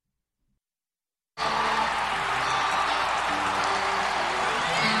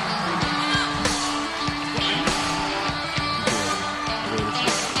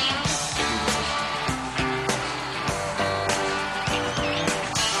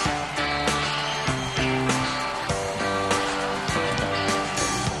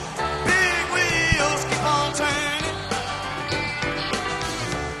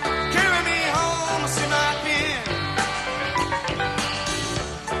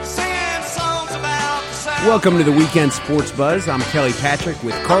Welcome to the Weekend Sports Buzz. I'm Kelly Patrick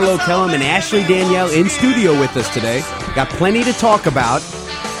with Carlo Kellum and Ashley Danielle in studio with us today. Got plenty to talk about.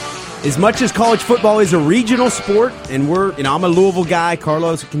 As much as college football is a regional sport, and I'm a Louisville guy,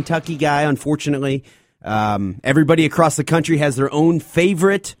 Carlo's a Kentucky guy, unfortunately. Everybody across the country has their own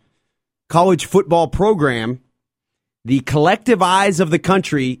favorite college football program. The collective eyes of the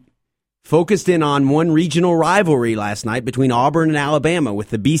country focused in on one regional rivalry last night between Auburn and Alabama with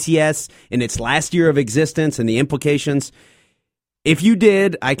the BCS in its last year of existence and the implications. If you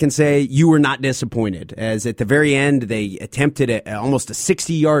did, I can say you were not disappointed, as at the very end they attempted almost a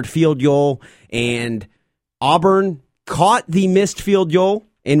 60-yard field goal, and Auburn caught the missed field goal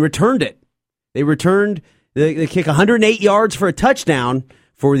and returned it. They returned the kick 108 yards for a touchdown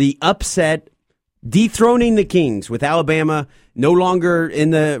for the upset, dethroning the Kings, with Alabama no longer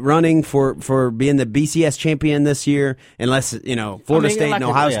in the running for being the BCS champion this year, unless Florida State and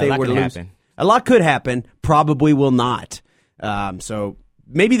Ohio State were to lose. A lot could happen. Probably will not. So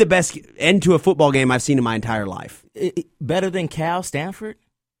maybe the best end to a football game I've seen in my entire life. Better than Cal Stanford?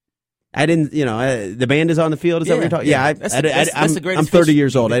 I didn't, the band is on the field. Is that what you're talking? Yeah, that's the greatest I'm 30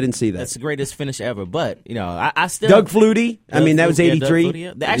 years old. I didn't see that. That's the greatest finish ever. But, I still. Doug Flutie. That was 83.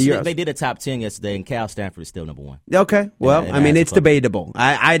 Actually, they did a top 10 yesterday, and Cal Stanford is still number one. Okay. Well, it's debatable.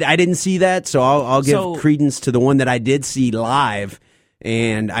 I didn't see that, so I'll give credence to the one that I did see live.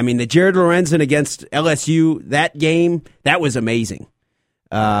 And, the Jared Lorenzen against LSU, that game, that was amazing.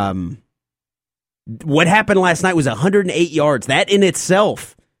 What happened last night was 108 yards. That in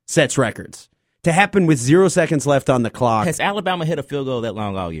itself sets records. To happen with 0 seconds left on the clock. Has Alabama hit a field goal that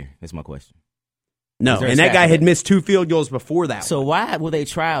long all year? That's my question. No, and that guy had missed 2 field goals before that. So why would they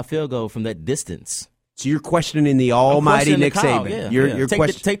try a field goal from that distance? So you're questioning the almighty Nick Saban. Yeah, You're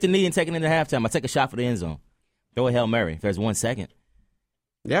take the knee and take it into halftime. I take a shot for the end zone. Throw a Hail Mary if there's 1 second.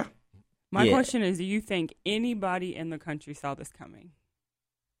 Yeah. My question is, do you think anybody in the country saw this coming?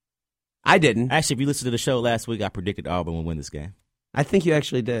 I didn't. Actually, if you listened to the show last week, I predicted Auburn would win this game. I think you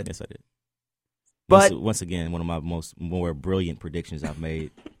actually did. Yes, I did. But once again, one of my more brilliant predictions I've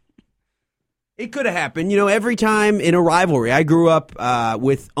made. It could have happened. Every time in a rivalry, I grew up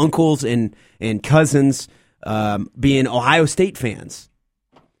with uncles and cousins being Ohio State fans.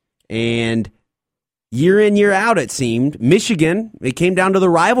 And year in, year out, it seemed, Michigan, it came down to the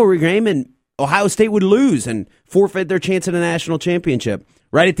rivalry game, and Ohio State would lose and forfeit their chance at a national championship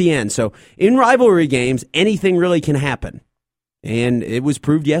right at the end. So in rivalry games, anything really can happen. And it was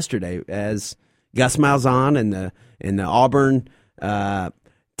proved yesterday as Gus Malzahn and the Auburn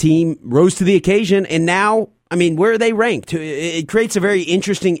team rose to the occasion. And now, where are they ranked? It creates a very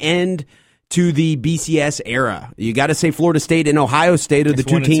interesting end to the BCS era. You got to say Florida State and Ohio State are the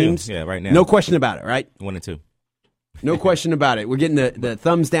two teams. Yeah, right now. No question about it, right? 1 and 2. No question about it. We're getting the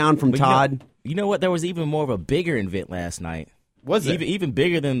thumbs down from Todd. You know what? There was even more of a bigger event last night. Was there? Even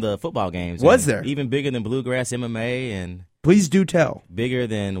bigger than the football games. Was there? Even bigger than Bluegrass MMA and... Please do tell. Bigger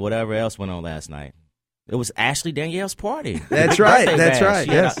than whatever else went on last night. It was Ashley Danielle's party. That's right. That's right.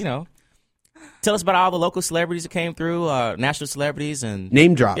 Yes. Tell us about all the local celebrities that came through, national celebrities and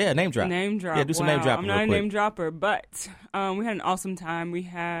name drop. Yeah, name drop. Name drop. Yeah, do some name dropping. I'm not a name dropper, but we had an awesome time. We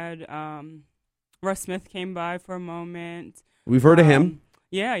had Russ Smith came by for a moment. We've heard of him.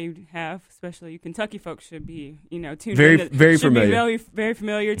 Yeah, you have. Especially you Kentucky folks should be, tuned very in. Very familiar. Be very, very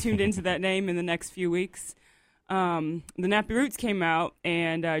familiar. Tuned into that name in the next few weeks. The Nappy Roots came out,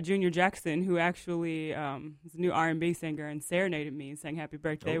 and Junior Jackson, who actually is a new R&B singer, and serenaded me and sang "Happy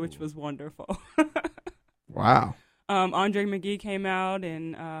Birthday," which was wonderful. Wow. Andre McGee came out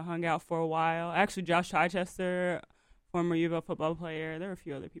and hung out for a while. Actually, Josh Chichester, former U of L football player. There were a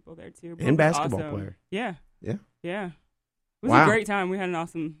few other people there too. And basketball player. Yeah. Yeah. Yeah. It was a great time. We had an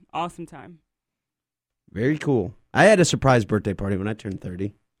awesome time. Very cool. I had a surprise birthday party when I turned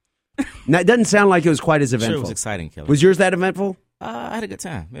 30. Now, it doesn't sound like it was quite as eventful. Sure, it was exciting, Kelly. Was yours that eventful? I had a good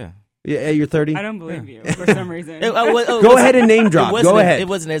time, yeah. Yeah, you're 30? I don't believe you for some reason. Go ahead and name drop. Go ahead. It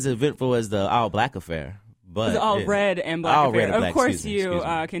wasn't as eventful as the all-black affair. But it was all red and black affair. Red and black, of course, excuse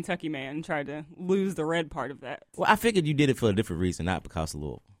me. Kentucky man, tried to lose the red part of that. Well, I figured you did it for a different reason, not because of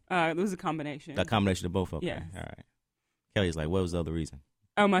Louisville. It was a combination. A combination of both? Okay. Yes. All right. Kelly's like, what was the other reason?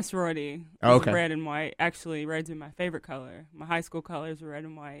 Oh, my sorority. Okay. Red and white. Actually, red's been my favorite color. My high school colors were red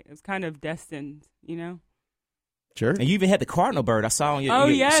and white. It was kind of destined, Sure. And you even had the Cardinal Bird. I saw on your. Oh,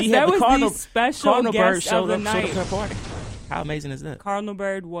 yes. She had that the was Cardinal, the special Cardinal guest Bird showed of the up night. to her party. How amazing is that? Cardinal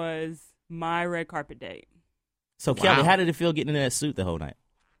Bird was my red carpet date. So, Kelly, how did it feel getting in that suit the whole night?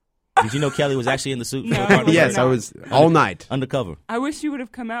 Did you know Kelly was actually in the suit? No, yes, I was all night. Undercover. I wish you would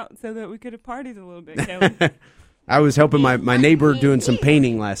have come out so that we could have partied a little bit, Kelly. I was helping my neighbor doing some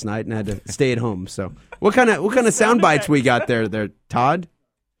painting last night and had to stay at home. So what kind of sound bites we got there, Todd?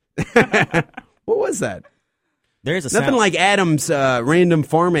 What was that? There's a nothing sound. like Adam's random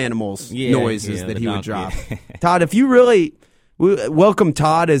farm animals noises that he would drop. Todd, if you really welcome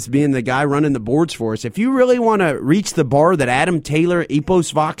Todd as being the guy running the boards for us. If you really want to reach the bar that Adam Taylor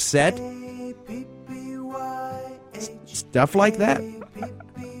Epos Vox set, stuff like that.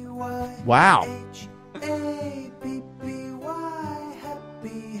 Wow.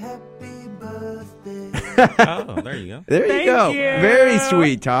 Oh, there you go. There you go. Very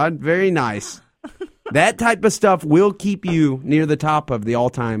sweet, Todd. Very nice. That type of stuff will keep you near the top of the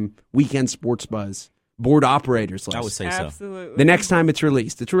all-time weekend sports buzz board operators list. I would say Absolutely. The next time it's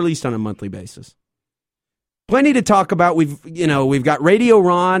released. It's released on a monthly basis. Plenty to talk about. We've got Radio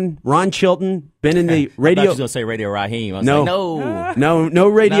Ron Chilton, been in the radio. I thought you were going to say Radio Raheem. I was no, like, no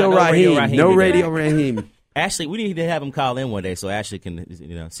Radio No, Raheem. No today. Radio Raheem. Ashley, we need to have him call in one day so Ashley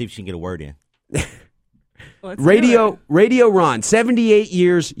can see if she can get a word in. Radio Ron, 78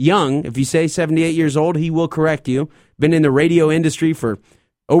 years young. If you say 78 years old, he will correct you. Been in the radio industry for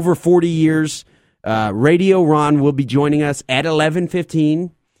over 40 years. Radio Ron will be joining us at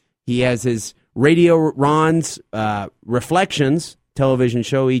 11:15. He has his Radio Ron's Reflections television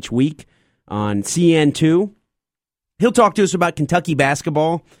show each week on CN2. He'll talk to us about Kentucky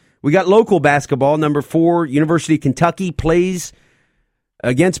basketball. We got local basketball. Number 4, University of Kentucky plays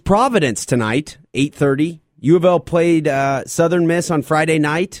against Providence tonight, 8:30. U of L played Southern Miss on Friday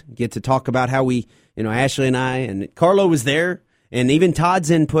night. Get to talk about how we, Ashley and I, and Carlo was there, and even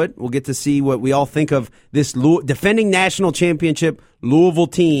Todd's input. We'll get to see what we all think of this defending national championship Louisville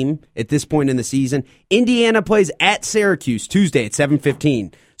team at this point in the season. Indiana plays at Syracuse Tuesday at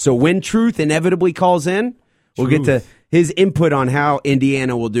 7:15. So when Truth inevitably calls in, we'll get to his input on how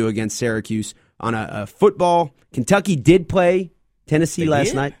Indiana will do against Syracuse on a football. Kentucky did play Tennessee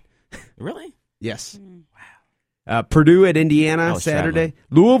last night. Really? Yes. Purdue at Indiana Saturday.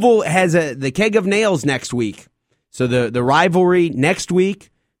 Louisville has the keg of nails next week. So the rivalry next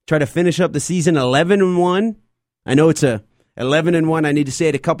week. Try to finish up the season 11-1. I know it's a 11-1. I need to say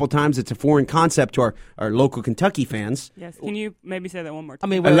it a couple times. It's a foreign concept to our local Kentucky fans. Yes. Can you maybe say that one more time?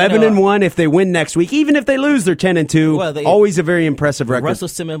 11-1 if they win next week. Even if they lose, they're 10-2. Well, always a very impressive record.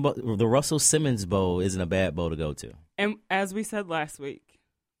 The Russell Simmons Bowl isn't a bad bowl to go to. And as we said last week,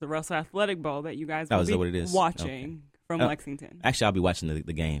 the Russell Athletic Bowl that you guys will be watching from Lexington. Actually, I'll be watching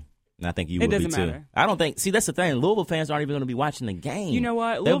the game. And I think you will be too. It doesn't matter. I don't think. See, that's the thing. Louisville fans aren't even going to be watching the game. You know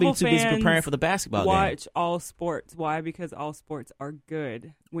what? They'll Louisville be too busy preparing for the basketball game. Watch all sports. Why? Because all sports are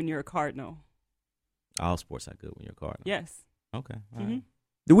good when you're a Cardinal. All sports are good when you're a Cardinal. Yes. Okay. All right.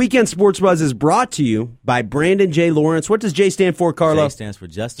 The Weekend Sports Buzz is brought to you by Brandon J. Lawrence. What does J stand for, Carlo? J stands for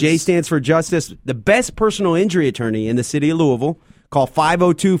Justice. J stands for Justice. The best personal injury attorney in the city of Louisville. Call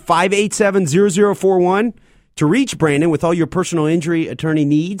 502-587-0041 to reach Brandon with all your personal injury attorney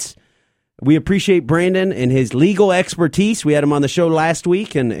needs. We appreciate Brandon and his legal expertise. We had him on the show last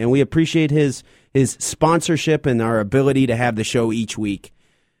week, and we appreciate his sponsorship and our ability to have the show each week.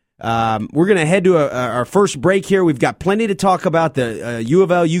 We're going to head to our first break here. We've got plenty to talk about. The U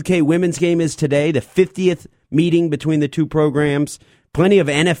of L UK women's game is today, the 50th meeting between the two programs. Plenty of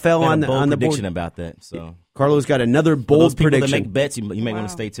NFL on the board. Prediction about that. So Carlo's got another bold prediction. That make bets, you may want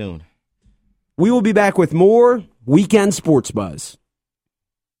to stay tuned. We will be back with more Weekend Sports Buzz.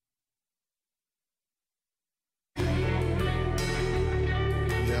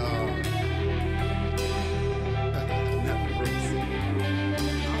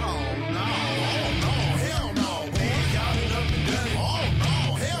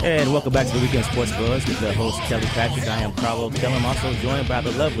 And welcome back to the Weekend Sports Buzz with the host, Kelly Patrick. I am Carlo Kelly. I'm also joined by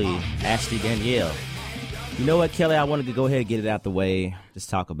the lovely Ashley Danielle. You know what, Kelly? I wanted to go ahead and get it out the way. Just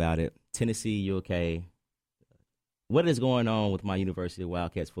talk about it. Tennessee, UK. What is going on with my University of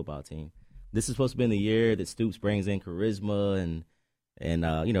Wildcats football team? This is supposed to be the year that Stoops brings in charisma and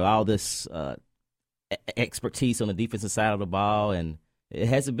all this expertise on the defensive side of the ball. And it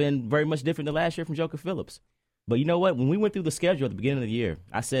hasn't been very much different than last year from Joker Phillips. But you know what? When we went through the schedule at the beginning of the year,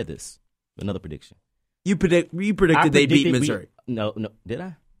 I said this. Another prediction. You predicted they beat Missouri. No, did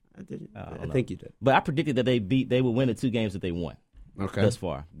I? I didn't. I think you did. But I predicted that they would win the 2 games that they won. Okay. Thus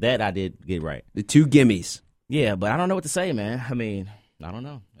far. That I did get right. The 2 gimmies. Yeah, but I don't know what to say, man. I mean, I don't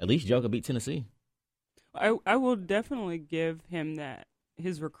know. At least Joker beat Tennessee. I will definitely give him that.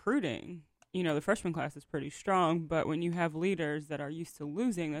 His recruiting, the freshman class is pretty strong, but when you have leaders that are used to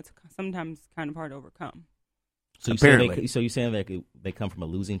losing, that's sometimes kind of hard to overcome. So you're saying they come from a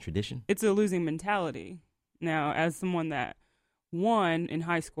losing tradition? It's a losing mentality. Now, as someone that won in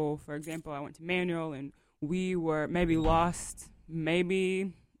high school, for example, I went to Manual and we were maybe lost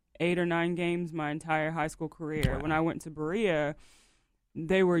 8 or 9 games my entire high school career. When I went to Berea,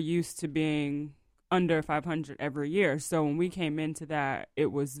 they were used to being under 500 every year. So when we came into that,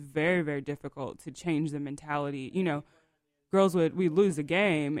 it was very, very difficult to change the mentality. You know, we'd lose a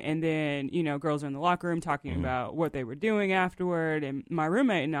game, and then, you know, girls are in the locker room talking about what they were doing afterward. And my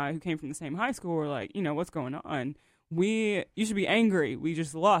roommate and I, who came from the same high school, were like, you know, what's going on? You should be angry. We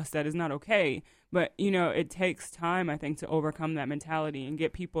just lost. That is not okay. But, you know, it takes time, I think, to overcome that mentality and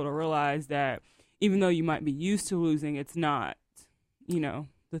get people to realize that even though you might be used to losing, it's not, you know,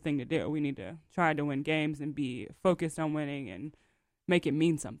 the thing to do. We need to try to win games and be focused on winning and make it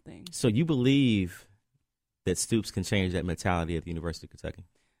mean something. So you believe that Stoops can change that mentality at the University of Kentucky?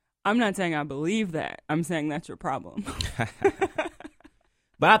 I'm not saying I believe that. I'm saying that's your problem.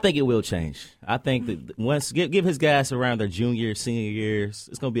 But I think it will change. I think that once give his guys around their junior, senior years,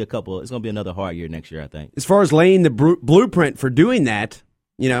 it's going to be another hard year next year, I think. As far as laying the blueprint for doing that,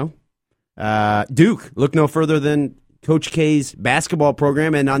 you know, Duke, look no further than Coach K's basketball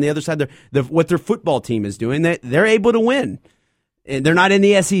program, and on the other side, what their football team is doing, they're able to win. And they're not in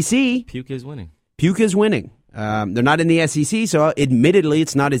the SEC. Puke is winning. They're not in the SEC, so admittedly,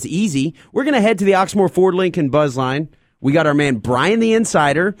 it's not as easy. We're going to head to the Oxmoor Ford Lincoln Buzz Line. We got our man Brian the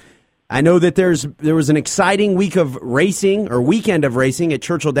Insider. I know that there was an exciting weekend of racing at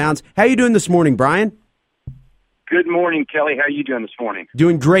Churchill Downs. How are you doing this morning, Brian? Good morning, Kelly. How are you doing this morning?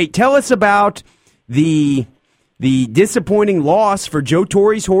 Doing great. Tell us about the disappointing loss for Joe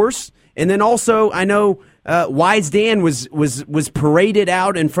Torre's horse, and then also I know Wise Dan was paraded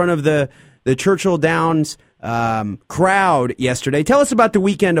out in front of the Churchill Downs crowd yesterday. Tell us about the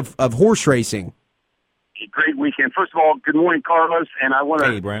weekend of horse racing. Great weekend. First of all, good morning, Carlos, and I want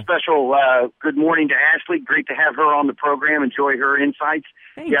a special good morning to Ashley. Great to have her on the program. Enjoy her insights.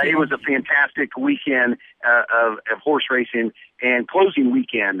 Thank you. It was a fantastic weekend of horse racing and closing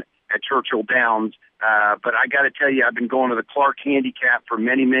weekend at Churchill Downs. But I got to tell you, I've been going to the Clark Handicap for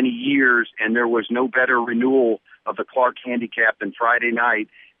many, many years, and there was no better renewal of the Clark Handicap than Friday night.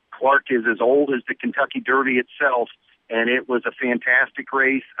 Clark is as old as the Kentucky Derby itself, and it was a fantastic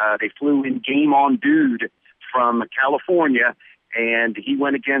race. They flew in Game On Dude from California, and he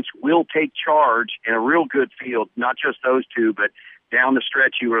went against Will Take Charge in a real good field, not just those two, but down the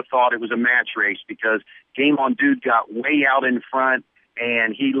stretch you would have thought it was a match race because Game On Dude got way out in front,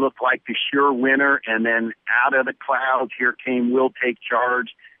 and he looked like the sure winner, and then out of the clouds, here came Will Take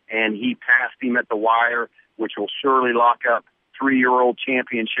Charge, and he passed him at the wire, which will surely lock up 3-year-old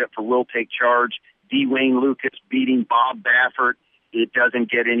championship for Will Take Charge. D. Wayne Lucas beating Bob Baffert. It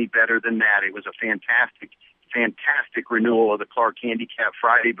doesn't get any better than that. It was a fantastic renewal of the Clark Handicap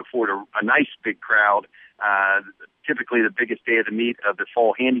Friday before a nice big crowd, typically the biggest day of the meet of the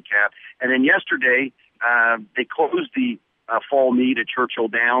fall handicap. And then yesterday, they closed the fall meet at Churchill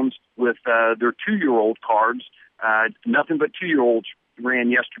Downs with their 2-year-old cards. Nothing but 2-year-olds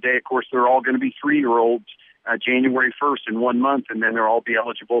ran yesterday. Of course, they're all going to be 3-year-olds January 1st in 1 month, and then they'll all be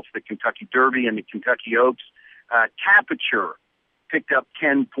eligible for the Kentucky Derby and the Kentucky Oaks. Tapiture picked up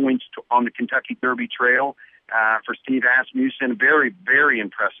 10 points on the Kentucky Derby Trail for Steve Asmussen. Very, very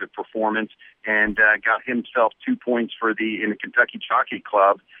impressive performance, and got himself 2 points in the Kentucky Jockey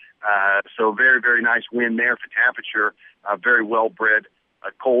Club. So very, very nice win there for Tapiture. Very well-bred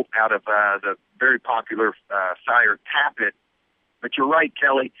colt out of the very popular sire Tappet. But you're right,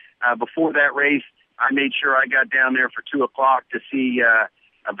 Kelly. Before that race, I made sure I got down there for 2 o'clock to see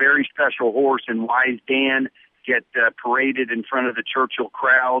a very special horse in Wise Dan get paraded in front of the Churchill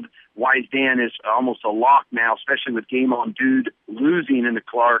crowd. Wise Dan is almost a lock now, especially with Game On Dude losing in the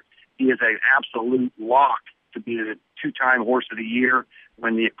Clark. He is an absolute lock to be the 2-time Horse of the Year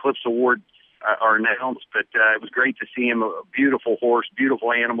when the Eclipse Awards are announced. But it was great to see him. A beautiful horse,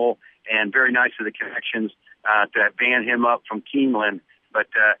 beautiful animal, and very nice of the connections to ban him up from Keeneland. But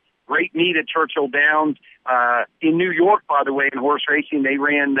great meet at Churchill Downs. In New York, by the way, in horse racing, they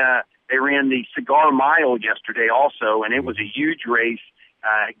ran the Cigar Mile yesterday also, and it was a huge race.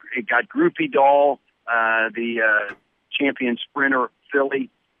 It got Groupie Doll, the champion sprinter filly,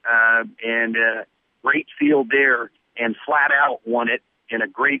 and great field there, and Flat Out won it in a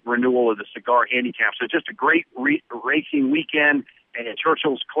great renewal of the Cigar Handicap. So just a great racing weekend, and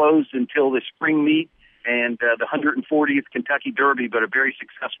Churchill's closed until the spring meet and the 140th Kentucky Derby, but a very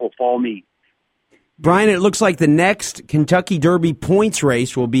successful fall meet. Brian, it looks like the next Kentucky Derby points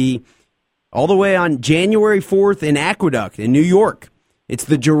race will be all the way on January 4th in Aqueduct in New York. It's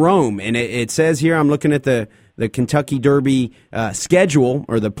the Jerome, and it says here, I'm looking at the Kentucky Derby schedule,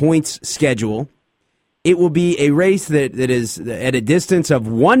 or the points schedule, it will be a race that is at a distance of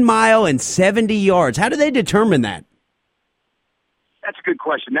 1 mile and 70 yards. How do they determine that? That's a good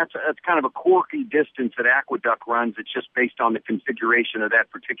question. That's kind of a quirky distance that Aqueduct runs. It's just based on the configuration of that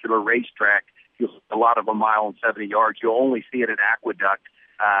particular racetrack. You'll see a lot of 1 mile and 70 yards. You'll only see it at Aqueduct,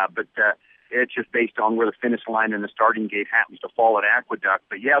 but it's just based on where the finish line and the starting gate happens to fall at Aqueduct.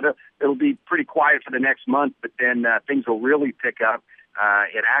 But yeah, it'll be pretty quiet for the next month, but then things will really pick up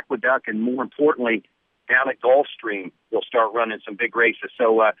at Aqueduct, and more importantly, down at Gulfstream, they'll start running some big races.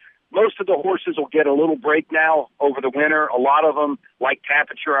 So most of the horses will get a little break now over the winter. A lot of them, like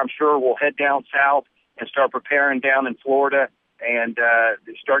Tapiture, I'm sure, will head down south and start preparing down in Florida and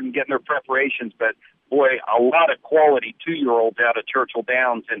starting getting their preparations. But, boy, a lot of quality 2-year-olds out of Churchill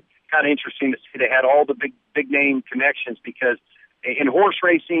Downs, and kind of interesting to see they had all the big-name connections, because in horse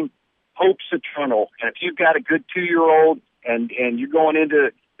racing, hope's eternal. And if you've got a good 2-year-old and you're going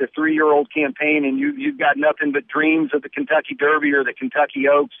into the 3-year-old campaign and you've got nothing but dreams of the Kentucky Derby or the Kentucky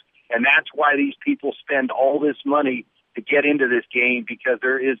Oaks, and that's why these people spend all this money to get into this game, because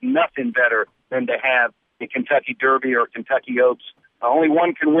there is nothing better than to have the Kentucky Derby or Kentucky Oaks. Only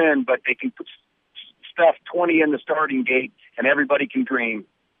one can win, but they can stuff 20 in the starting gate, and everybody can dream.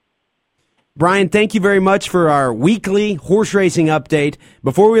 Brian, thank you very much for our weekly horse racing update.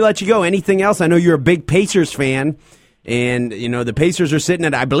 Before we let you go, anything else? I know you're a big Pacers fan, and you know the Pacers are sitting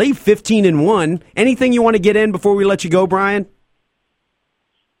at, I believe, 15-1. Anything you want to get in before we let you go, Brian?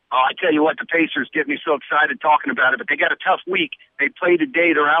 Oh, I tell you what, the Pacers get me so excited talking about it, but they got a tough week. They play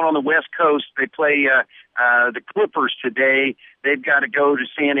today. They're out on the West Coast. They play the Clippers today. They've got to go to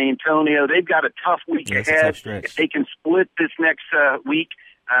San Antonio. They've got a tough week ahead. If they can split this next week,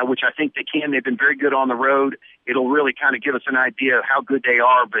 which I think they can, they've been very good on the road, it'll really kind of give us an idea of how good they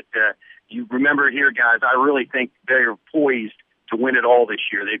are. But you remember here, guys, I really think they're poised to win it all this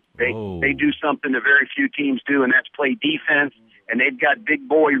year. They do something that very few teams do, and that's play defense. And they've got big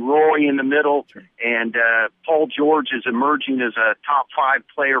boy Roy in the middle, and Paul George is emerging as a top 5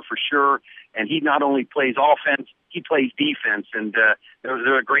 player for sure. And he not only plays offense, he plays defense. And they're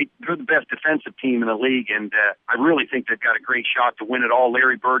the best defensive team in the league. And I really think they've got a great shot to win it all.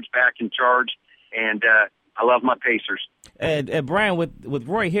 Larry Bird's back in charge, and I love my Pacers. And Brian, with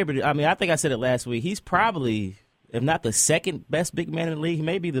Roy Hibbert, I mean, I think I said it last week. He's probably, if not the second best big man in the league, he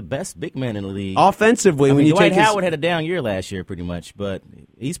may be the best big man in the league. Offensively, when you Dwight take Howard had a down year last year pretty much, but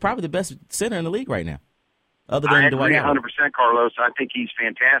he's probably the best center in the league right now. Other than I Dwight agree Howard. 100%, Carlos. I think he's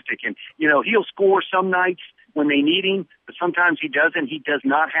fantastic. And, you know, he'll score some nights when they need him, but sometimes he doesn't. He does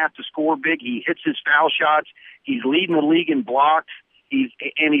not have to score big. He hits his foul shots. He's leading the league in blocks. He's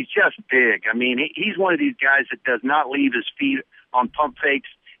just big. I mean, he's one of these guys that does not leave his feet on pump fakes,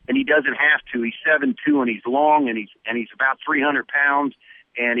 and he doesn't have to. He's 7'2", and he's long, and he's about 300 pounds,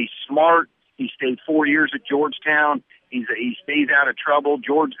 and he's smart. He stayed 4 years at Georgetown. He stays out of trouble.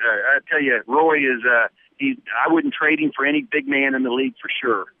 I tell you, Roy is I wouldn't trade him for any big man in the league for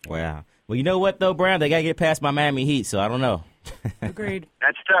sure. Wow. Well, you know what, though, Brown? They got to get past my Miami Heat, so I don't know. Agreed.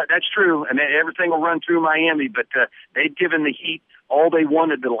 That's true, and everything will run through Miami, but they've given the Heat all they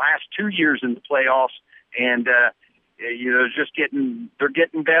wanted the last 2 years in the playoffs, and they're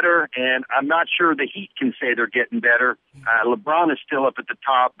getting better, and I'm not sure the Heat can say they're getting better. LeBron is still up at the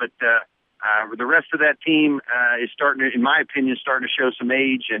top, but the rest of that team is starting to, in my opinion, starting to show some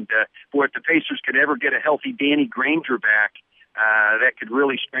age. And if the Pacers could ever get a healthy Danny Granger back, that could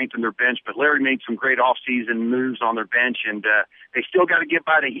really strengthen their bench. But Larry made some great offseason moves on their bench, and they still got to get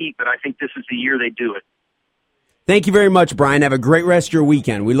by the Heat, but I think this is the year they do it. Thank you very much, Brian. Have a great rest of your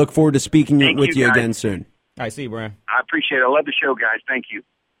weekend. We look forward to speaking with you again soon. All right, see you, Brian. I appreciate it. I love the show, guys. Thank you.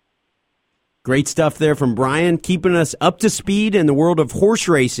 Great stuff there from Brian, keeping us up to speed in the world of horse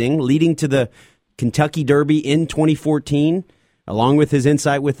racing, leading to the Kentucky Derby in 2014, along with his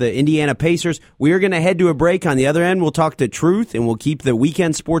insight with the Indiana Pacers. We are going to head to a break. On the other end, we'll talk to Truth, and we'll keep the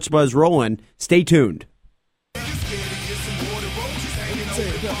weekend sports buzz rolling. Stay tuned.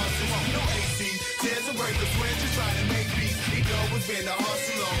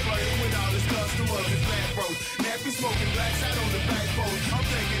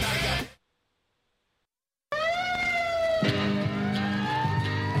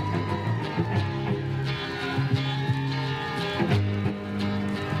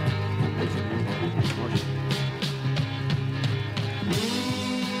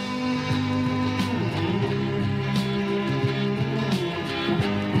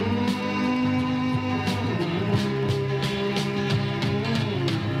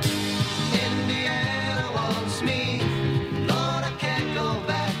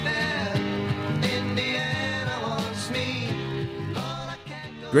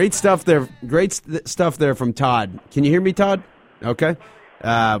 Great stuff there. Stuff there from Todd. Can you hear me, Todd? Okay.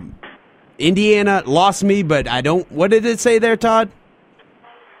 Indiana lost me, but I don't. What did it say there, Todd?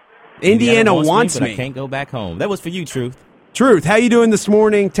 Indiana wants me. me. I can't go back home. That was for you, Truth. Truth, how you doing this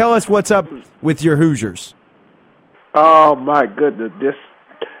morning? Tell us what's up with your Hoosiers. Oh, my goodness.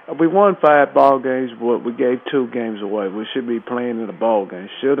 We won 5 ball games, but we gave 2 games away. We should be playing in a ball game.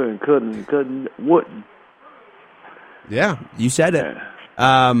 Shoulda and couldn't, wouldn't. Yeah, you said it.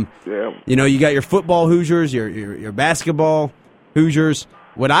 Yeah. You know, you got your football Hoosiers, your basketball Hoosiers.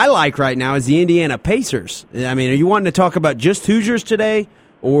 What I like right now is the Indiana Pacers. I mean, are you wanting to talk about just Hoosiers today,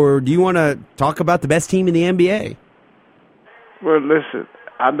 or do you want to talk about the best team in the NBA? Well, listen,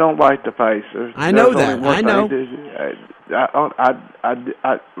 I don't like the Pacers. I know that. I know.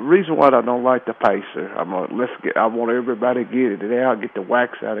 Reason why I don't like the Pacers, I want everybody to get it. Today I'll get the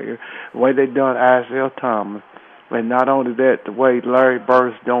wax out of here. The way they done Isaiah Thomas, and not only that, the way Larry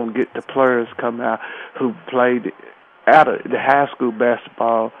Bird don't get the players come out who played out of the high school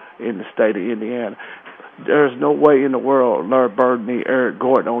basketball in the state of Indiana. There's no way in the world Larry Bird need Eric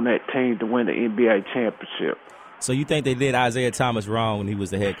Gordon on that team to win the NBA championship. So you think they did Isaiah Thomas wrong when he was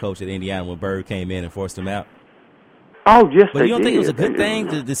the head coach at Indiana when Bird came in and forced him out? Oh, yes, but they did. You don't think it was a good thing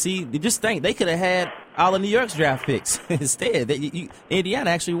to see? You just think they could have had all of New York's draft picks instead. Indiana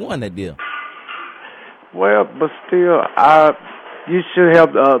actually won that deal. Well, but still, you should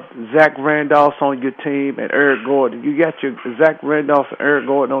have Zach Randolph on your team and Eric Gordon. You got your Zach Randolph and Eric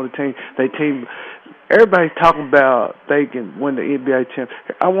Gordon on the team. Everybody's talking about they can win the NBA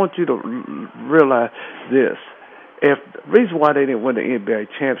championship. I want you to realize this. If the reason why they didn't win the NBA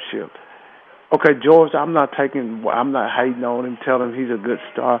championship, okay, George, I'm not hating on him, telling him he's a good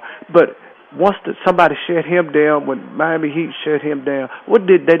star. But once somebody shut him down, when Miami Heat shut him down,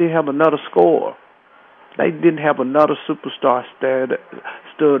 they didn't have another scorer. They didn't have another superstar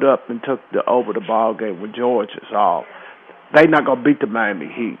stood up and took over the ball game when George is off. They're not gonna beat the Miami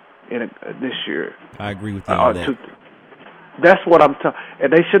Heat this year. I agree with you on that. That's what I'm talking.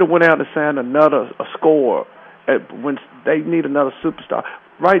 And they should have went out and signed a scorer. When they need another superstar.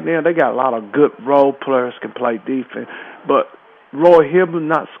 Right now, they got a lot of good role players can play defense, but Roy Hibbert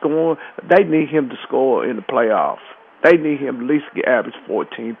not scoring. They need him to score in the playoffs. They need him at least to average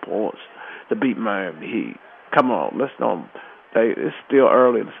 14 points to beat Miami Heat. Come on, let's don't. It's still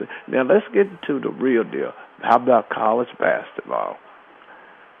early. Now let's get to the real deal. How about college basketball?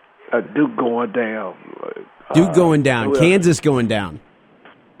 Duke going down. Duke going down. Kansas going down.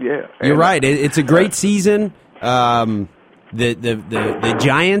 Yeah, you're right. It's a great season. The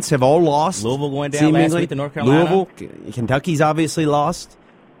Giants have all lost. Louisville going down last week to North Carolina. Louisville, Kentucky's obviously lost.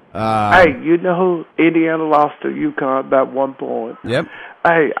 Hey, you know who Indiana lost to UConn by 1 point? Yep.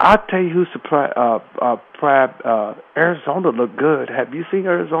 Hey, I'll tell you who's surprised. Arizona looked good. Have you seen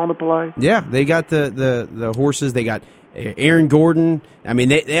Arizona play? Yeah, they got the horses. They got Aaron Gordon. I mean,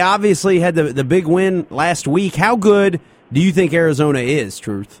 they obviously had the big win last week. How good do you think Arizona is,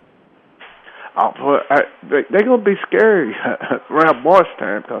 Truth? They're going to be scary around March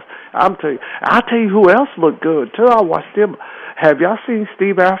time. Because I'll tell you who else looked good, too. I watched them. Have y'all seen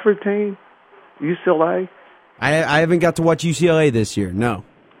Steve Alford's team, UCLA? I haven't got to watch UCLA this year, no.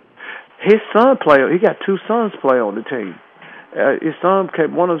 His son he got 2 sons play on the team.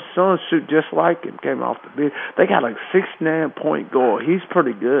 One of his sons shoot just like him, came off the bench. They got like 6'9" point guard. He's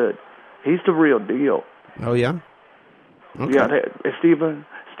pretty good. He's the real deal. Oh, yeah? Okay. Yeah,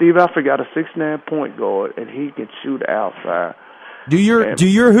 Steve Alford got a 6'9" point guard, and he can shoot outside. Do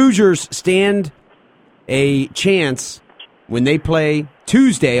your Hoosiers stand a chance when they play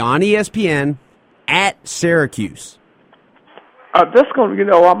Tuesday on ESPN at Syracuse? That's going to,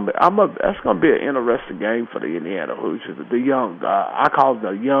 that's going to be an interesting game for the Indiana Hoosiers. The young, I call them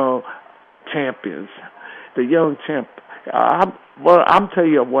the young champions. The young champ. I'm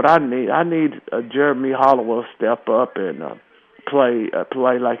telling you what I need. I need Jeremy Holloway to step up and play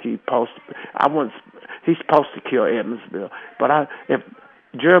like he's supposed to. He's supposed to kill Evansville. But if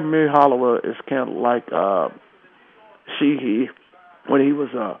Jeremy Holloway is kind of like Sheehy when he was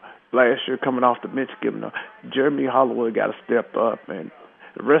last year coming off the bench, Jeremy Holloway got to step up, and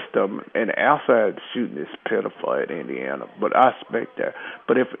the rest of them, and the outside shooting is pitiful at Indiana. But I expect that.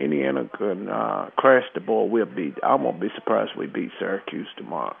 But if Indiana can crash the ball, I won't be surprised if we beat Syracuse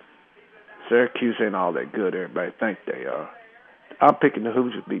tomorrow. Syracuse ain't all that good. Everybody think they are. I'm picking the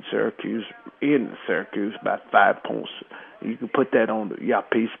Hoosiers beat Syracuse in Syracuse by 5 points. You can put that on your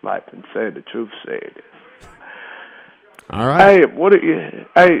peace pipe and say the truth said. All right. Did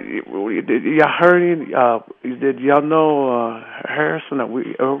y'all heard any? Did y'all know Harrison?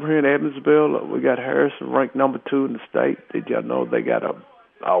 We over here in Evansville, we got Harrison ranked number 2 in the state. Did y'all know they got a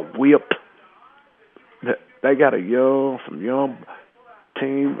whip. They got some young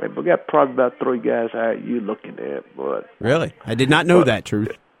team. We got probably about 3 guys out you looking at. But really, I did not know that.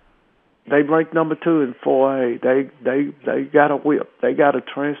 Truth. They ranked number 2 in 4A. They got a whip. They got a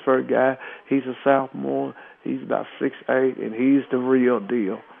transfer guy. He's a sophomore. He's about 6'8", and he's the real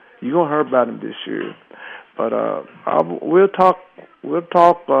deal. You're gonna hear about him this year. But we'll talk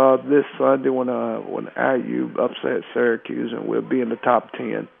this Sunday when IU upset Syracuse, and we'll be in the top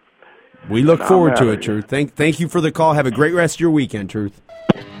 10. We look forward to it, Truth. Thank you for the call. Have a great rest of your weekend, Truth.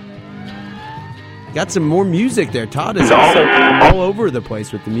 Got some more music there. Todd is also all over the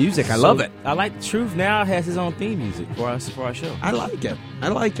place with the music. I love it. I like Truth now has his own theme music for our show. I like it.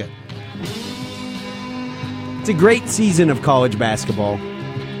 It's a great season of college basketball.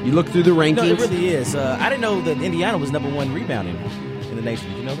 You look through the rankings. No, it really is. I didn't know that Indiana was number 1 rebounding in the nation.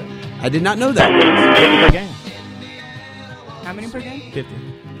 Did you know that? I did not know that. 50 per game. How many per game? 50.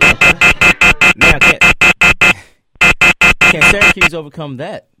 Now, can Syracuse overcome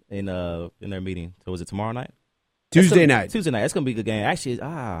that in their meeting? So was it tomorrow night? Tuesday night. Tuesday night. That's going to be a good game. Actually,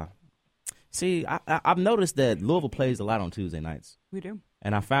 see, I've noticed that Louisville plays a lot on Tuesday nights. We do.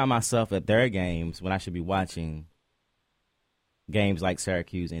 And I found myself at their games when I should be watching games like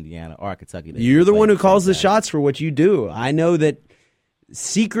Syracuse, Indiana, or Kentucky. You're the one who calls the shots for what you do. I know that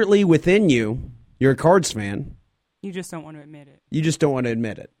secretly within you, you're a Cards fan. You just don't want to admit it. You just don't want to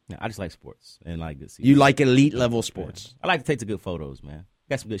admit it. Yeah, I just like sports and like good seasons. You like elite level sports. Yeah. I like to take the good photos, man.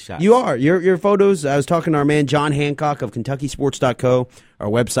 Got some good shots. You are. Your photos, I was talking to our man John Hancock of KentuckySports.co, our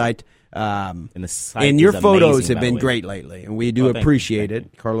website. And your photos have been great lately, and we do appreciate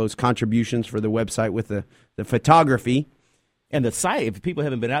it. Carlos' contributions for the website with the photography. And the site, if people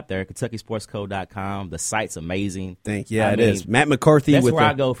haven't been out there, KentuckySportsCo.com, the site's amazing. Thank you. It is. Matt McCarthy. That's where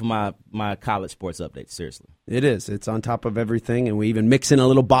I go for my college sports updates, seriously. It is. It's on top of everything, and we even mix in a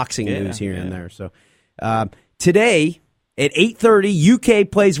little boxing news here and there. So today at 8:30,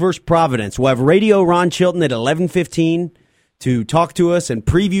 UK plays versus Providence. We'll have Radio Ron Chilton at 11:15 to talk to us and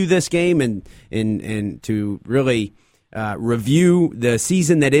preview this game and to really review the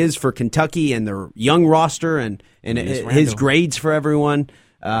season that is for Kentucky and their young roster and his grades for everyone.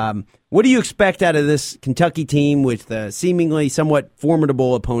 What do you expect out of this Kentucky team with the seemingly somewhat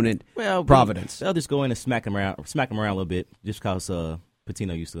formidable opponent, Providence? They'll just go in and smack them around a little bit just because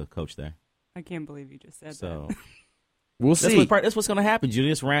Patino used to coach there. I can't believe you just said that. We'll see. That's what's going to happen.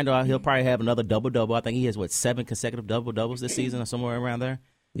 Julius Randle, he'll probably have another double-double. I think he has, 7 consecutive double-doubles this season or somewhere around there?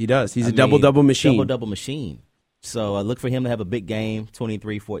 He does. He's a double-double machine. Double-double machine. So look for him to have a big game,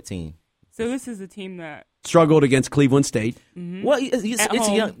 23-14. So this is a team that struggled against Cleveland State. Mm-hmm. Well, it's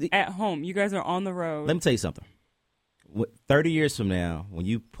at home. You guys are on the road. Let me tell you something. 30 years from now, when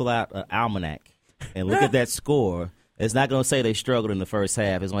you pull out an almanac and look at that score, it's not going to say they struggled in the first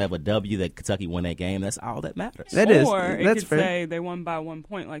half. It's going to have a W that Kentucky won that game. That's all that matters. Or it could say they won by 1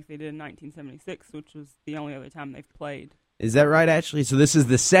 point like they did in 1976, which was the only other time they've played. Is that right, Ashley? So this is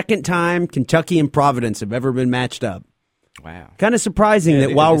the second time Kentucky and Providence have ever been matched up. Wow. Kind of surprising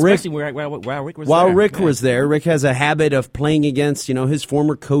that while Rick was there, Rick has a habit of playing against, his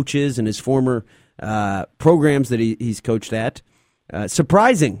former coaches and his former programs that he's coached at.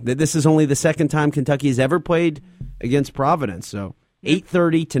 Surprising that this is only the second time Kentucky has ever played against Providence. So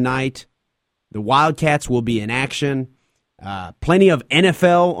 8:30 tonight, the Wildcats will be in action. Plenty of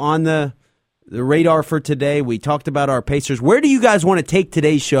NFL on the radar for today. We talked about our Pacers. Where do you guys want to take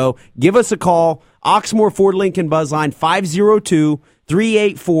today's show? Give us a call. Oxmoor Ford Lincoln Buzzline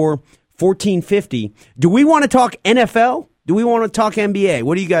 502-384-1450. Do we want to talk NFL? Do we want to talk NBA?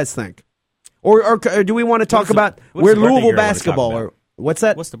 What do you guys think? Or do we want to talk about where Louisville basketball or what's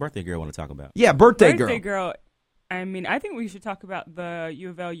that? What's the birthday girl want to talk about? Yeah, birthday girl. I mean, I think we should talk about the U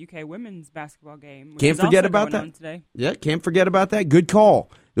of L UK women's basketball game. Can't forget about that today. Yeah, can't forget about that. Good call.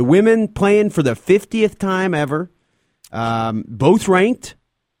 The women playing for the 50th time ever. Both ranked.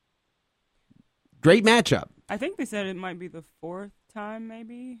 Great matchup. I think they said it might be the 4th time,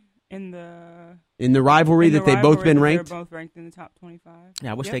 maybe in the rivalry that they've both been ranked. They're both ranked in the top 25.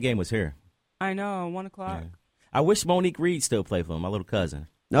 Yeah, I wish that game was here. I know, 1 o'clock. Yeah. I wish Monique Reed still played for them, my little cousin.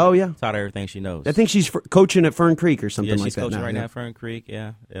 Oh, yeah. Taught her everything she knows. I think she's coaching at Fern Creek or something like that. She's coaching right now at Fern Creek,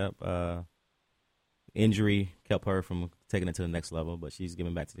 yeah. Yep. Injury kept her from taking it to the next level, but she's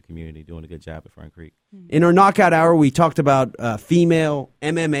giving back to the community, doing a good job at Fern Creek. In our knockout hour, we talked about female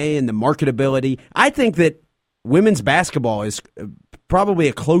MMA and the marketability. I think that women's basketball is probably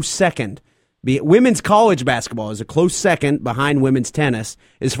a close second. Women's college basketball is a close second behind women's tennis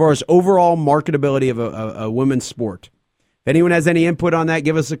as far as overall marketability of a women's sport. If anyone has any input on that,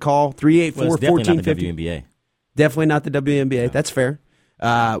 give us a call, 384-1450. Definitely not the WNBA. Definitely not the WNBA. Yeah. That's fair.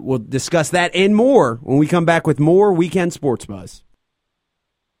 We'll discuss that and more when we come back with more Weekend Sports Buzz.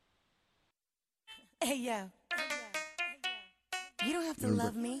 Hey, yo. You don't have to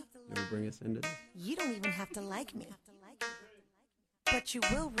love me. Ever bring us into this? You don't even have to like me. But you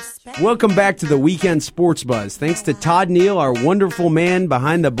will respect Welcome back to the Weekend Sports Buzz. Thanks to Todd Neal, our wonderful man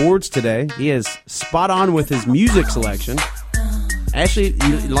behind the boards today. He is spot on with his music selection. Ashley,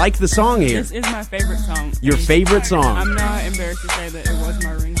 you like the song here? This is my favorite song. Your favorite song? I'm not embarrassed to say that it was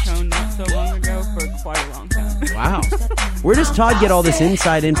my ringtone not so long ago for quite a long time. Wow. Where does Todd get all this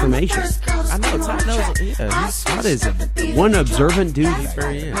inside information? I know Todd knows. Yeah, Todd is one observant dude. he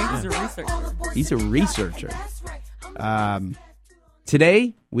sure is. He's a researcher. He's a researcher.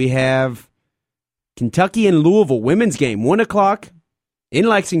 Today, we have Kentucky and Louisville women's game, 1 o'clock in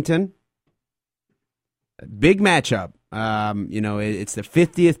Lexington. A big matchup. It's the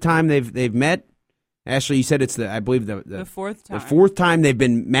 50th time they've met. Ashley, you said it's the fourth time. The fourth time they've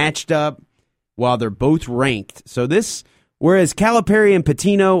been matched up while they're both ranked. So whereas Calipari and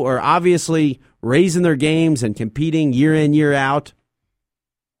Pitino are obviously raising their games and competing year in, year out,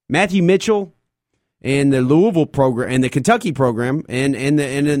 Matthew Mitchell and the Louisville program and the Kentucky program and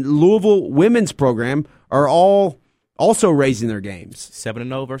the Louisville women's program are all also raising their games.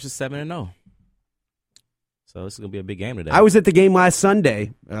 7-0 versus 7-0. So this is going to be a big game today. I was at the game last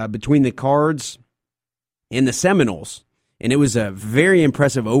Sunday between the Cards and the Seminoles, and it was a very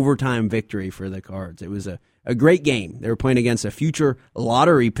impressive overtime victory for the Cards. It was a great game. They were playing against a future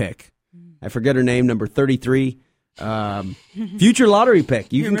lottery pick. I forget her name, number 33. Future lottery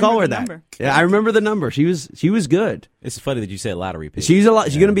pick. You can call her that. Number. Yeah, I remember the number. She was good. It's funny that you said lottery pick. She's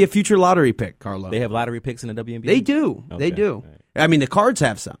going to be a future lottery pick, Carlo. They have lottery picks in the WNBA? They do. Okay. They do. Right. I mean, the Cards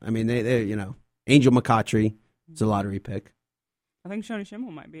have some. I mean, they Angel McCoughtry is a lottery pick. I think Shoni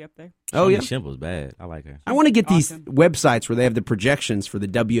Schimmel might be up there. Oh, yeah. Shimble's bad. I like her. I want to get Awesome. these websites where they have the projections for the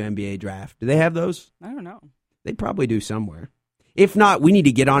WNBA draft. Do they have those? I don't know. They probably do somewhere. If not, we need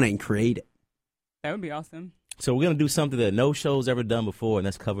to get on it and create it. That would be awesome. So we're going to do something that no show's ever done before, and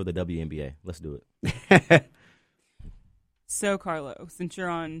let's cover the WNBA. Let's do it. So, Carlo, since you're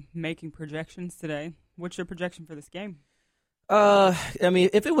on making projections today, what's your projection for this game? I mean,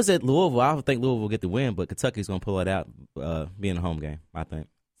 if it was at Louisville, I would think Louisville will get the win, but Kentucky's going to pull it out, being a home game, I think.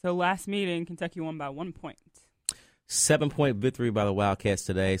 So, last meeting, Kentucky won by 1 point. 7-point victory by the Wildcats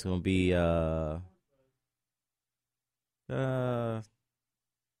today. It's going to be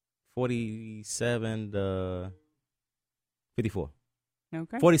 47-54.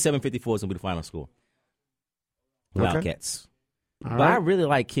 Okay. 47-54 is going to be the final score. Okay. Wildcats. All But right. I really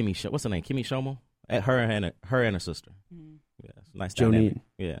like Kimmy. What's her name? Kimmy Schomel. Her and her sister. Mhm. Yeah, it's a nice Jonine. dynamic.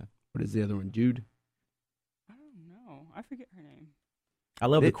 Yeah, What is the other one? Jude? I don't know. I forget her name. I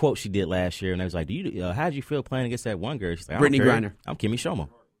love the quote she did last year, and I was like, "Do you? How did you feel playing against that one girl?" She's like, Brittany I don't care. Griner. I'm Kimmy Schomel.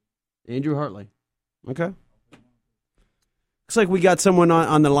 Andrew Hartley. Okay. Looks like we got someone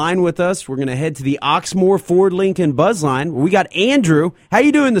on the line with us. We're going to head to the Oxmoor Ford Lincoln Buzz line. We got Andrew. How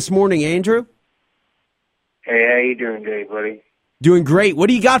you doing this morning, Andrew? Hey, how you doing today, buddy? Doing great. What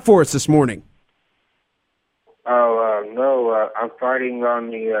do you got for us this morning? I'm fighting on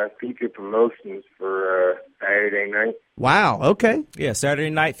the future promotions for Saturday night. Wow. Okay. Yeah,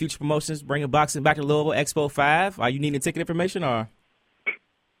 Saturday night, Future Promotions, bringing boxing back to Louisville, Expo 5. Are you needing ticket information or?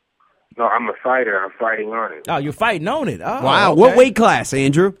 No, I'm a fighter. I'm fighting on it. Oh, you're fighting on it. Oh, Wow. okay. What weight class,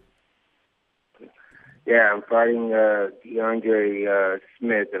 Andrew? Yeah, I'm fighting DeAndre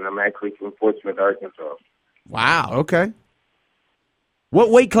Smith, and I'm actually from Portsmouth, Arkansas. Wow. Okay.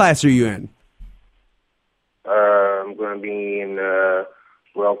 What weight class are you in? I'm going to be in the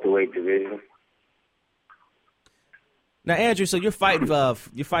welterweight division. Now, Andrew, so you're fighting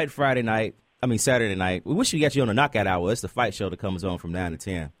Saturday night. We wish we got you on the Knockout Hour. It's the fight show that comes on from 9 to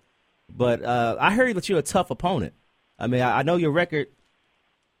 10. But I heard that you're a tough opponent. I mean, I know your record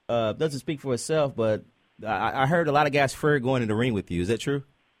doesn't speak for itself, but I heard a lot of guys fear going in the ring with you. Is that true?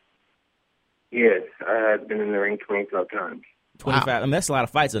 Yes, I've been in the ring 25 times. 25. Wow. I mean, that's a lot of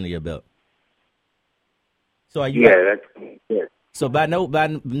fights under your belt. So are you? Yeah, yes. So by no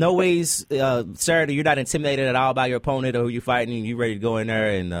ways, Saturday, you're not intimidated at all by your opponent or who you're fighting. And you ready to go in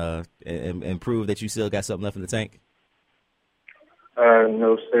there and prove that you still got something left in the tank?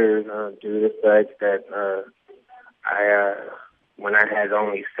 No, sir. Due to the fact that when I had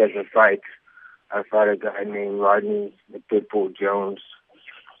only 7 fights, I fought a guy named Rodney Pitbull Jones,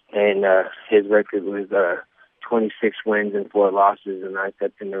 and his record was 26 wins and 4 losses, and I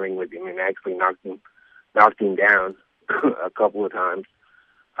stepped in the ring with him and actually knocked him down a couple of times.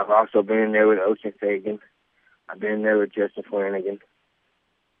 I've also been in there with Ocean Fagan. I've been in there with Justin Flanagan.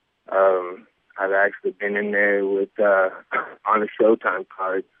 I've actually been in there with on a Showtime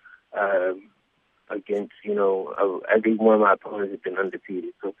card against, every one of my opponents has been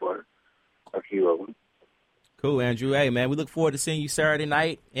undefeated so far, a few of them. Cool, Andrew. Hey, man, we look forward to seeing you Saturday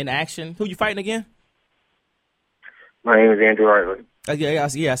night in action. Who you fighting again? My name is Andrew Hartley. Yeah,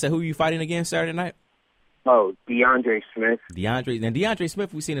 I said, who are you fighting again Saturday night? Oh, DeAndre Smith. DeAndre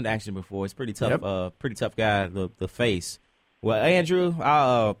Smith, we've seen in action before. It's pretty tough. Pretty tough guy to face. Well, Andrew,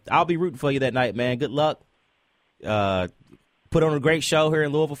 I'll be rooting for you that night, man. Good luck. Put on a great show here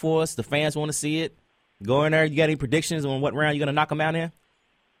in Louisville for us. The fans want to see it. Go in there. You got any predictions on what round you're gonna knock them out in?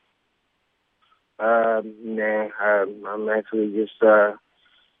 Nah. I'm actually just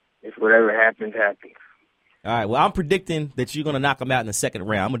if whatever happens, happens. All right, well, I'm predicting that you're going to knock them out in the second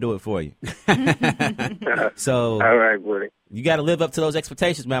round. I'm going to do it for you. So, all right, buddy. You got to live up to those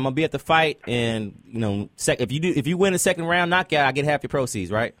expectations, man. I'm going to be at the fight, and, if you win the second round knockout, I get half your proceeds,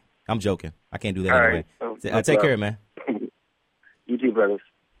 right? I'm joking. I can't do that anyway. Right. Take care, man. You too, brothers.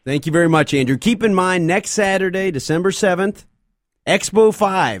 Thank you very much, Andrew. Keep in mind, next Saturday, December 7th, Expo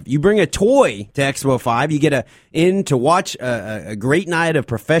 5. You bring a toy to Expo 5. You get in to watch a great night of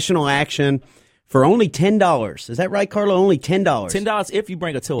professional action for only $10. Is that right, Carlo? Only $10. $10 if you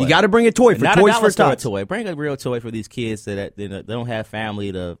bring a toy. You got to bring a toy for Not Toys a for Tots. Toy. Bring a real toy for these kids that they don't have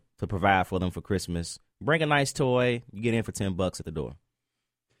family to provide for them for Christmas. Bring a nice toy. You get in for $10 at the door,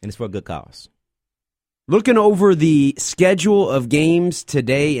 and it's for a good cause. Looking over the schedule of games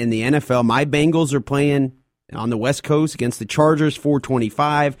today in the NFL, my Bengals are playing on the West Coast against the Chargers,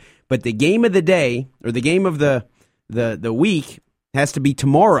 4:25. But the game of the day, or the game of the week, has to be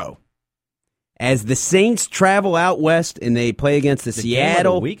tomorrow, as the Saints travel out west and they play against the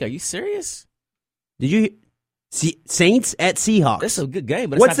Seattle. Game of the week? Are you serious? Did you see Saints at Seahawks? That's a good game.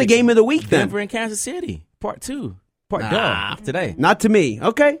 But what's the game of the week then? Denver and Kansas City, part 2, today. Not to me.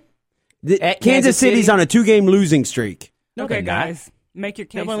 Okay. Kansas City's on a 2-game losing streak. No, okay, guys, make your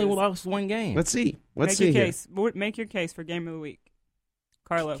case. They've only lost one game. Let's see. Make your case. Make your case for game of the week.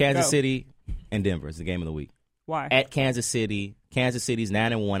 Carlo, Kansas go. City and Denver is the game of the week. Why? At Kansas City. Kansas City's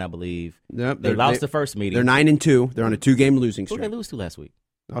 9-1, I believe. Yep, they lost the first meeting. They're 9-2. They're on a 2-game losing streak. Who did they lose to last week?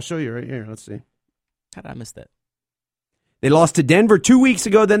 I'll show you right here. Let's see. How did I miss that? They lost to Denver 2 weeks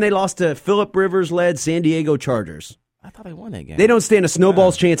ago. Then they lost to Phillip Rivers-led San Diego Chargers. I thought they won that game. They don't stand a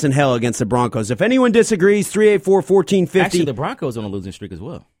snowball's chance in hell against the Broncos. If anyone disagrees, 384-1450. Actually, the Broncos on a losing streak as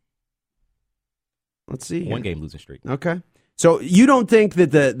well. Let's see. 1-game losing streak. Okay. So you don't think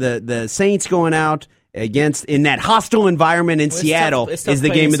that the Saints going out against in that hostile environment in Seattle tough is the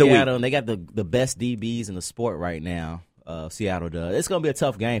game of the week? And they got the best DBs in the sport right now. Seattle does. It's going to be a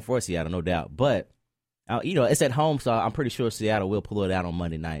tough game for Seattle, no doubt. But it's at home, so I'm pretty sure Seattle will pull it out on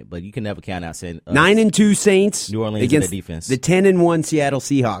Monday night. But you can never count out saying 9-2 Saints, New Orleans against the defense, the 10-1 Seattle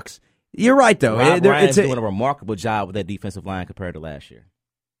Seahawks. You're right, though. Rob Ryan's doing a remarkable job with that defensive line compared to last year.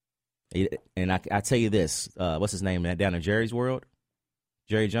 And I tell you this, what's his name, man, down in Jerry's world?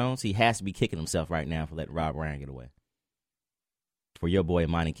 Jerry Jones, he has to be kicking himself right now for letting Rob Ryan get away. For your boy,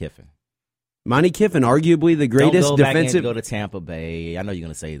 Monty Kiffin. Monty Kiffin, arguably the greatest Don't go defensive. Go to Tampa Bay. I know you're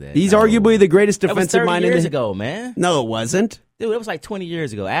going to say that. He's arguably the greatest defensive mind in years ago, man. No, it wasn't. Dude, it was like 20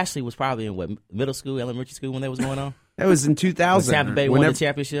 years ago. Ashley was probably in middle school, elementary school when that was going on? That was in 2000. When Tampa Bay won the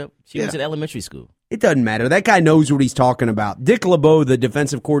championship. She was in elementary school. It doesn't matter. That guy knows what he's talking about. Dick LeBeau, the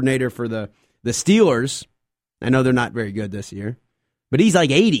defensive coordinator for the Steelers. I know they're not very good this year, but he's like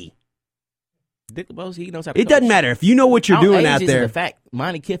 80. Dick LeBeau, he knows how to It coach. doesn't matter if you know what you're doing out there. The fact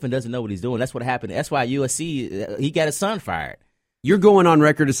Monty Kiffin doesn't know what he's doing. That's what happened. That's why USC, he got his son fired. You're going on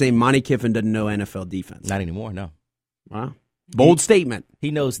record to say Monty Kiffin doesn't know NFL defense. Not anymore, no. Wow. Bold statement.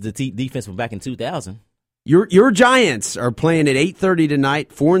 He knows the defense from back in 2000. Your Giants are playing at 8:30 tonight.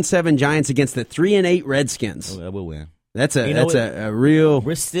 4-7 Giants against the 3-8 Redskins. Oh, we'll win. That's a real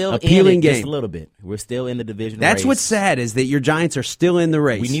We're still appealing in it game. Just a little bit. We're still in the division That's race. what's sad is that your Giants are still in the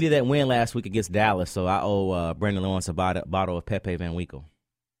race. We needed that win last week against Dallas, so I owe Brandon Lawrence a bottle of Pepe Van Winkle.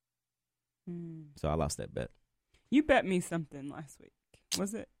 So I lost that bet. You bet me something last week.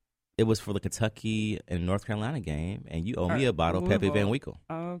 Was it? It was for the Kentucky and North Carolina game, and you owe me a bottle of Pepe Van Winkle.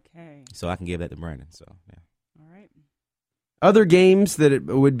 Okay. So I can give that to Brandon. So yeah. All right. Other games that it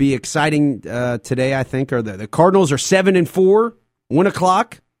would be exciting today, I think, are the Cardinals are 7-4, 1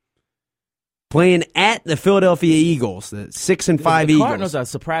 o'clock, playing at the Philadelphia Eagles, the 6-5 the Eagles. Cardinals are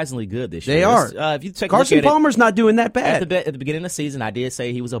surprisingly good this year. They are. If you take Carson a look at Palmer's not doing that bad. At the beginning of the season, I did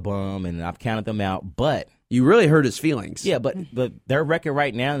say he was a bum, and I've counted them out. But you really hurt his feelings. Yeah, but their record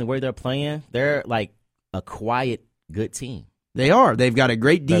right now and the way they're playing, they're like a quiet, good team. They are. They've got a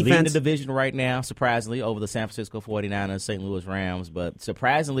great They're leading the defense. division right now, surprisingly, over the San Francisco 49ers, St. Louis Rams. But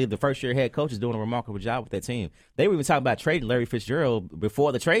surprisingly, the first-year head coach is doing a remarkable job with that team. They were even talking about trading Larry Fitzgerald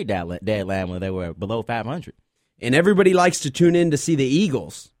before the trade deadline when they were below 500. And everybody likes to tune in to see the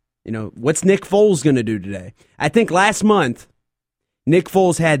Eagles. You know, what's Nick Foles going to do today? I think last month, Nick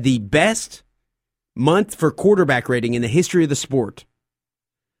Foles had the best month for quarterback rating in the history of the sport.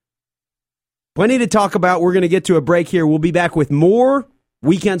 Plenty to talk about. We're going to get to a break here. We'll be back with more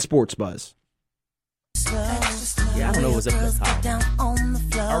Weekend Sports Buzz. Yeah, I don't know what's up at the top. I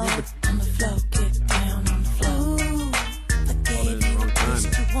remember.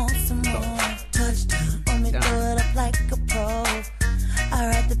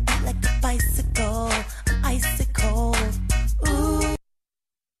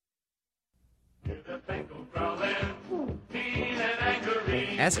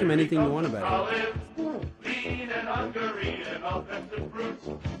 Ask him anything you want about it.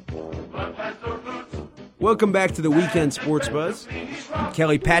 Welcome back to the Weekend Sports Buzz. I'm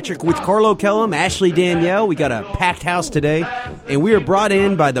Kelly Patrick with Carlo Kellum, Ashley Danielle. We got a packed house today, and we are brought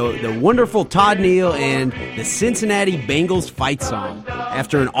in by the wonderful Todd Neal and the Cincinnati Bengals fight song.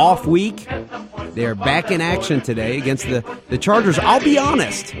 After an off week, they are back in action today against the Chargers. I'll be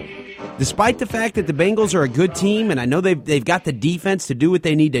honest. Despite the fact that the Bengals are a good team, and I know they've got the defense to do what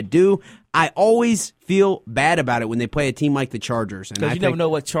they need to do, I always feel bad about it when they play a team like the Chargers. Because you never know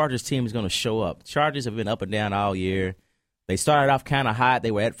what Chargers team is going to show up. Chargers have been up and down all year. They started off kind of hot. They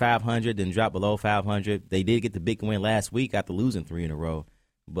were at 500, then dropped below 500. They did get the big win last week after losing 3 in a row.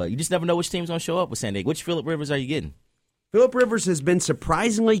 But you just never know which team's going to show up with San Diego. Which Phillip Rivers are you getting? Phillip Rivers has been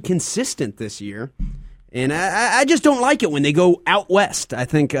surprisingly consistent this year. And I just don't like it when they go out west. I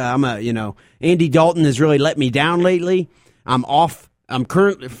think Andy Dalton has really let me down lately. I'm off. I'm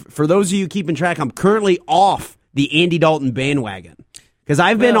currently, for those of you keeping track, I'm currently off the Andy Dalton bandwagon. Because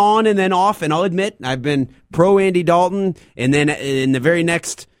I've been on and then off, and I'll admit, I've been pro Andy Dalton, and then in the very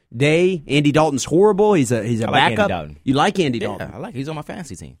next day, Andy Dalton's horrible. He's a I like backup. Andy Dalton. You like Andy Dalton? Yeah, I like. He's on my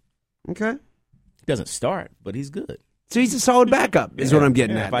fantasy team. Okay. He doesn't start, but he's good. So he's a solid backup, is what I'm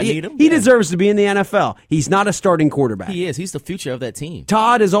getting at. If I need him, he deserves to be in the NFL. He's not a starting quarterback. He is. He's the future of that team.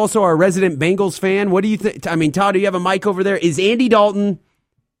 Todd is also our resident Bengals fan. What do you think? I mean, Todd, do you have a mic over there? Is Andy Dalton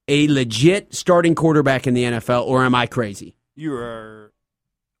a legit starting quarterback in the NFL, or am I crazy? You are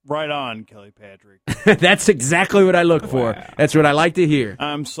right on, Kelly Patrick. That's exactly what I look for. That's what I like to hear.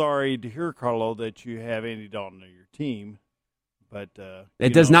 I'm sorry to hear, Carlo, that you have Andy Dalton on your team. But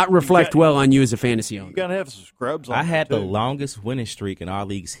it does not reflect well on you as a fantasy owner. You got to have some scrubs on I had there, the too. longest winning streak in our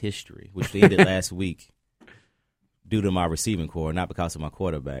league's history, which ended last week due to my receiving core, not because of my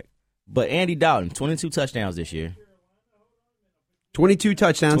quarterback. But Andy Dalton, 22 touchdowns this year. 22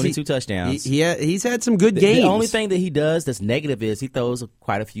 touchdowns. 22 touchdowns. He's had some good games. The only thing that he does that's negative is he throws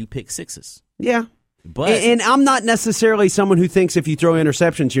quite a few pick sixes. Yeah. But and I'm not necessarily someone who thinks if you throw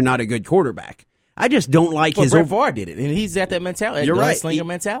interceptions, you're not a good quarterback. I just don't like his. Brett Favre did it, and he's at that mentality. You're right. Slinger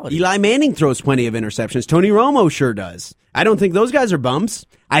mentality. Eli Manning throws plenty of interceptions. Tony Romo sure does. I don't think those guys are bums.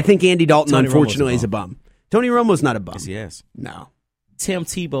 I think Andy Dalton, unfortunately, is a bum. Tony Romo's not a bum. Yes, he is. No. Tim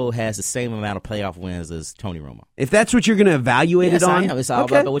Tebow has the same amount of playoff wins as Tony Romo. If that's what you're going to evaluate it on, it's all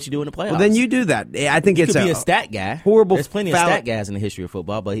about what you do in the playoffs. Well, then you do that. I think he it's could be a stat guy. Horrible. There's plenty of stat guys in the history of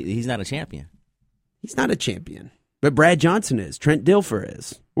football, but he's not a champion. He's not a champion. But Brad Johnson is. Trent Dilfer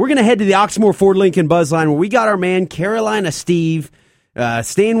is. We're going to head to the Oxmoor Ford Lincoln Buzz Line where we got our man Carolina Steve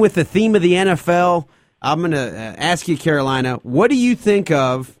staying with the theme of the NFL. I'm going to ask you, Carolina, what do you think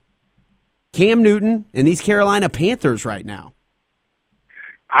of Cam Newton and these Carolina Panthers right now?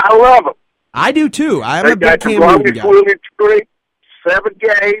 I love them. I do too. I'm they a big Cam got Newton the guy. longest winning streak, 7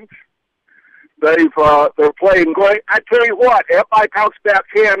 games. They're playing great. I tell you what, everybody talks about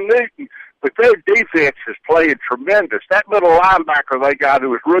Cam Newton, but their defense is playing tremendous. That middle linebacker they got,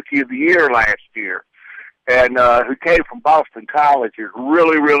 who was Rookie of the Year last year, and who came from Boston College, has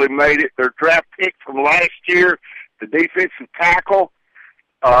really, really made it. Their draft pick from last year, the defensive tackle,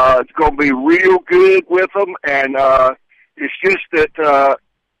 it's going to be real good with them. And it's just that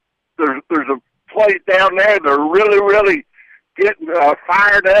there's a place down there they're really, really getting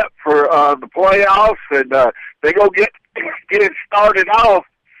fired up for the playoffs, and they're going to get it started off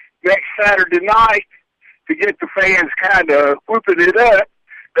next Saturday night to get the fans kind of whooping it up.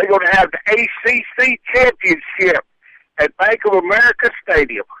 They're going to have the ACC championship at Bank of America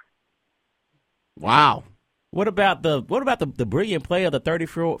Stadium. Wow. What about the brilliant play of the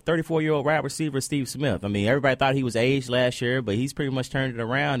 34-year-old wide receiver Steve Smith? I mean, everybody thought he was aged last year, but he's pretty much turned it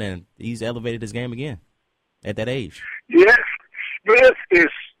around, and he's elevated his game again at that age. Yes, Smith is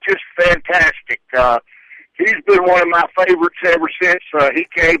just fantastic. he's been one of my favorites ever since he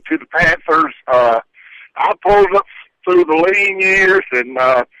came to the Panthers. I pulled up through the lean years and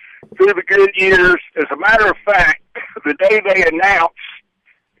through the good years. As a matter of fact, the day they announced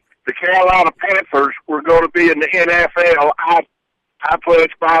the Carolina Panthers were going to be in the NFL, I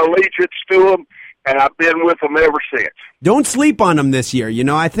pledged my allegiance to them, and I've been with them ever since. Don't sleep on them this year. You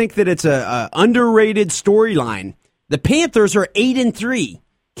know, I think that it's a underrated storyline. The Panthers are 8-3.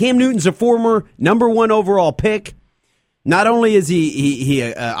 Cam Newton's a former number 1 overall pick. Not only is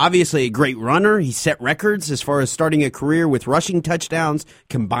he obviously a great runner, he set records as far as starting a career with rushing touchdowns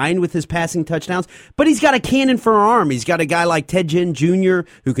combined with his passing touchdowns, but he's got a cannon for an arm. He's got a guy like Ted Ginn Jr.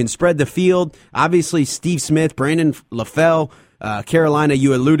 who can spread the field. Obviously, Steve Smith, Brandon LaFell, Carolina,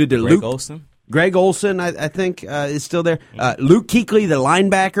 you alluded to Greg Olsen, I think, is still there. Luke Kuechly, the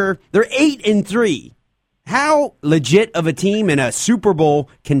linebacker. They're 8-3. How legit of a team and a Super Bowl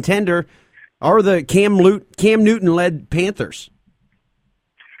contender are the Cam Newton-led Panthers?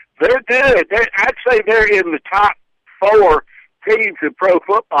 They're good. I'd say they're in the top 4 teams in pro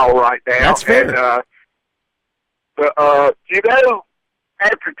football right now. That's fair. And, you know,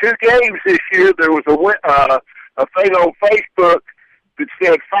 after 2 games this year, there was a thing on Facebook that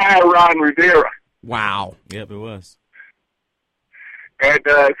said, "Fire Ron Rivera." Wow. Yep, it was. And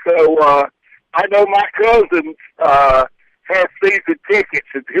so I know my cousin had season tickets,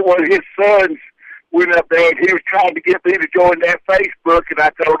 and one of his sons went up there, and he was trying to get me to join that Facebook, and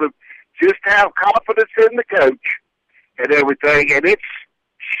I told him, just have confidence in the coach and everything. And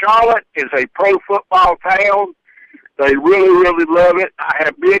Charlotte is a pro football town. They really, really love it. I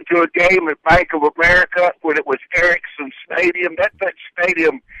have been to a game at Bank of America when it was Ericsson Stadium. That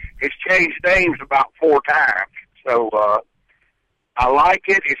stadium has changed names about 4 times. So I like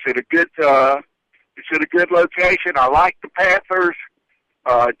it. It's at a good location. I like the Panthers.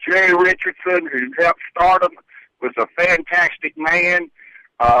 Jerry Richardson, who helped start them, was a fantastic man.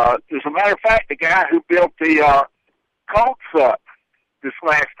 As a matter of fact, the guy who built the Colts up this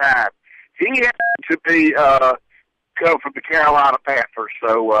last time, he happened to be come from the Carolina Panthers.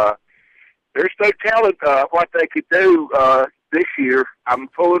 So there's no telling what they could do this year. I'm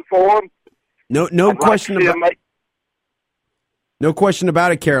pulling for them. No question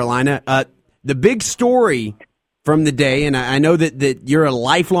about it, Carolina. The big story from the day, and I know that you're a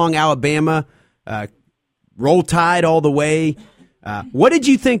lifelong Alabama, Roll Tide all the way. What did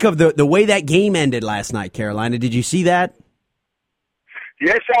you think of the way that game ended last night, Carolina? Did you see that?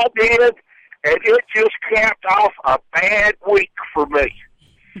 Yes, I did, and it just capped off a bad week for me.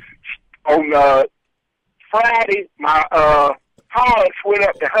 On Friday, my pilots went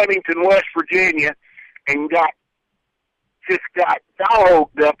up to Huntington, West Virginia, and got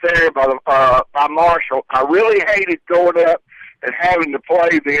dogged up there by Marshall. I really hated going up and having to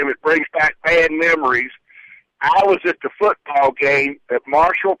play them. It brings back bad memories. I was at the football game that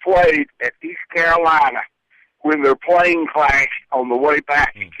Marshall played at East Carolina when their plane clashed on the way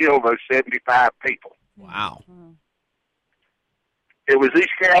back to kill those 75 people. Wow. It was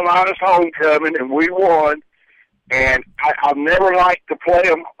East Carolina's homecoming, and we won. And I've never liked to play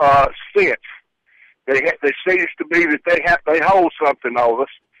them since. They seems to be that they hold something on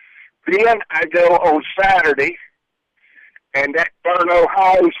us. Then I go on Saturday, and that darn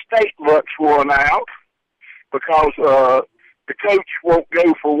Ohio State looks one out because the coach won't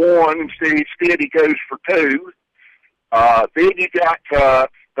go for one. Instead, he goes for 2. Then you got the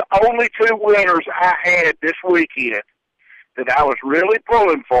only 2 winners I had this weekend that I was really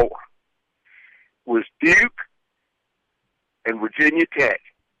pulling for was Duke and Virginia Tech.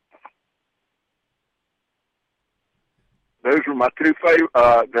 Those were my 2 favorite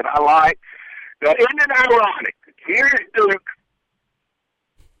that I like. Now, isn't it ironic? Here's Duke,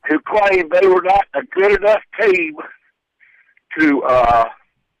 who claimed they were not a good enough team to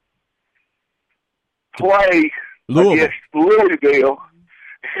play against Louisville.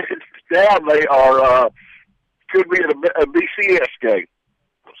 Now they are could be in a BCS game.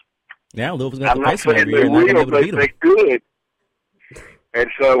 Yeah, Louisville's going I'm not saying they're real, but they're good.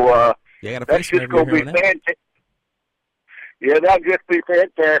 And so that's just going to be fantastic. Yeah, that'll just be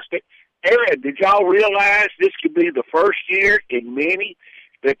fantastic. Aaron, did y'all realize this could be the first year in many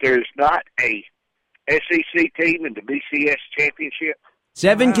that there's not a SEC team in the BCS championship?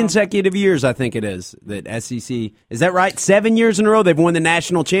 7 consecutive years, I think it is, that SEC. Is that right? 7 years in a row they've won the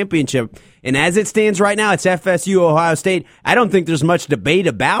national championship. And as it stands right now, it's FSU, Ohio State. I don't think there's much debate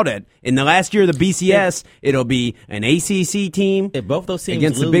about it. In the last year of the BCS, it'll be an ACC team. If both those teams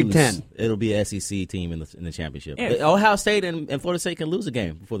against lose, the Big Ten, it'll be an SEC team in the championship. Ohio State and Florida State can lose a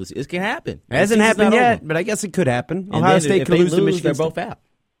game before this. It can happen. It hasn't happened yet, but I guess it could happen. Ohio State could lose to Michigan. They're both out.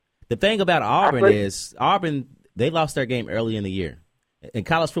 The thing about Auburn is Auburn, they lost their game early in the year. In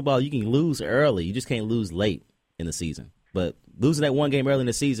college football, you can lose early. You just can't lose late in the season. But losing that one game early in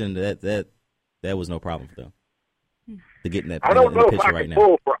the season, that was no problem for them. To get in that, I don't know if I right can now.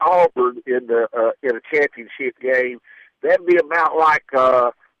 pull for Auburn in a championship game. That'd be about like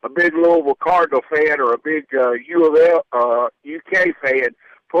a big Louisville Cardinal fan or a big U of L UK fan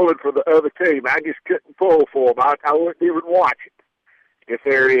pulling for the other team. I just couldn't pull for them. I wouldn't even watch it if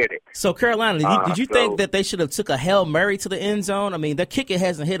they're in it. So, Carolina, did you think that they should have took a Hail Mary to the end zone? I mean, their kicker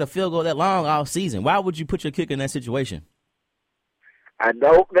hasn't hit a field goal that long all season. Why would you put your kicker in that situation? I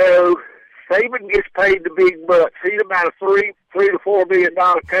don't know. Saban gets paid the big bucks. He's about a $3 to $4 million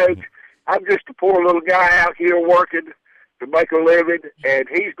coach. I'm just a poor little guy out here working to make a living, and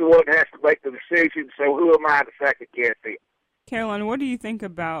he's the one that has to make the decision, so who am I to second guess him? Carolina, what do you think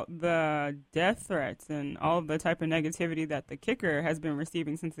about the death threats and all of the type of negativity that the kicker has been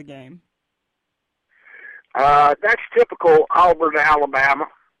receiving since the game? That's typical Auburn, Alabama.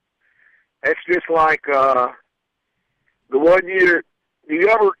 That's just like the one year. Do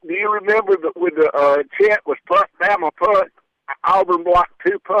you remember that when the Chet was punt, Bama punt, Auburn blocked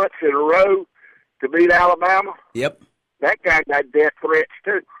 2 punts in a row to beat Alabama? Yep. That guy got death threats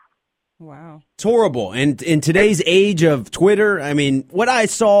too. Wow. It's horrible. And in today's age of Twitter, I mean, what I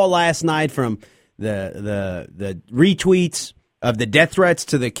saw last night from the retweets of the death threats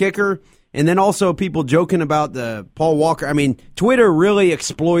to the kicker, and then also people joking about the Paul Walker. I mean, Twitter really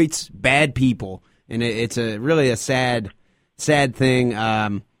exploits bad people, and it's really a sad thing.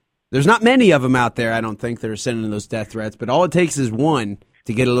 There's not many of them out there, I don't think, that are sending those death threats, but all it takes is one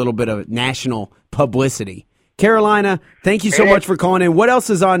to get a little bit of national publicity. Carolina, thank you so much for calling in. What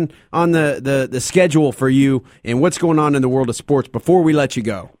else is on the schedule for you, and what's going on in the world of sports before we let you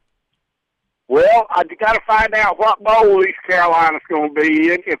go? Well, I got to find out what bowl East Carolina's going to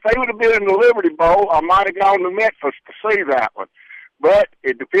be in. If they would have been in the Liberty Bowl, I might have gone to Memphis to see that one. But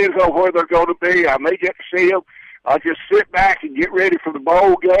it depends on where they're going to be. I may get to see them. I'll just sit back and get ready for the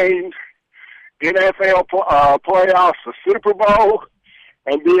bowl games, NFL playoffs, the Super Bowl,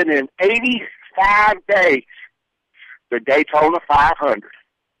 and then in 85 days, the Daytona 500.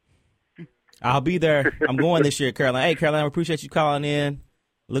 I'll be there. I'm going this year, Carolina. Hey, Carolina, I appreciate you calling in.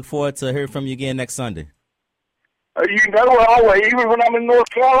 Look forward to hearing from you again next Sunday. You know, always, even when I'm in North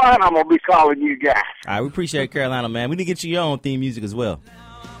Carolina, I'm going to be calling you guys. All right, we appreciate it, Carolina, man. We need to get you your own theme music as well.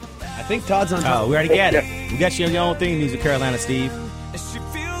 I think Todd's on top. Oh, we already got it. We got you your own theme music, Carolina, Steve.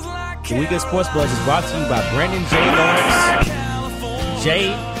 The Weekend Sports Buzz is brought to you by Brandon J. Lawrence.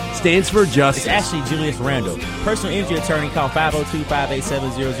 J stands for Justice. It's actually Julius Randle. Personal injury attorney. Call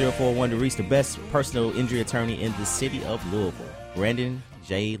 502-587-0041 to reach the best personal injury attorney in the city of Louisville. Brandon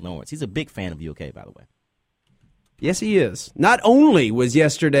J. Lawrence. He's a big fan of UK, by the way. Yes, he is. Not only was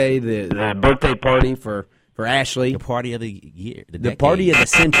yesterday the birthday party for Ashley. The party of the year. The party of the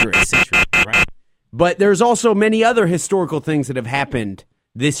century. Right. But there's also many other historical things that have happened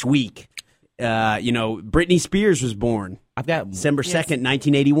this week. Britney Spears was born. I've got December 2nd,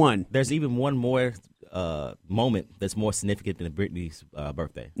 1981. There's even one more moment that's more significant than Britney's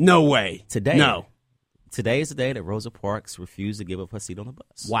birthday. No way. Today. No. Today is the day that Rosa Parks refused to give up her seat on the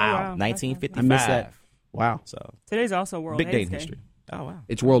bus. Wow. 1955. I missed that. Wow. So today's also World big AIDS day in Day. history. Oh, wow.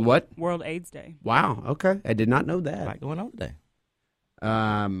 It's World what? World AIDS Day. Wow. Okay. I did not know that. A lot going on today.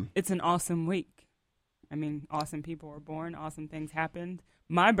 It's an awesome week. I mean, awesome people were born. Awesome things happened.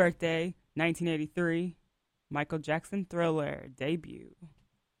 My birthday, 1983, Michael Jackson Thriller debut.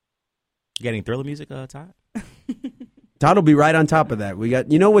 You got any Thriller music, Todd? Todd will be right on top of that. We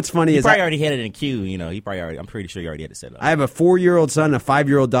got. You know what's funny is probably already had it in queue. You know, I'm pretty sure you already had it set up. I have a 4-year-old son, and a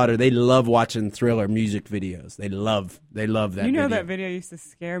 5-year-old daughter. They love watching Thriller music videos. They love that. You know video. that video used to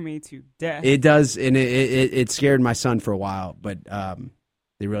scare me to death. It does, and it scared my son for a while, but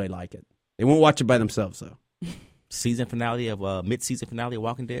they really like it. They won't watch it by themselves though. Season finale of mid-season finale of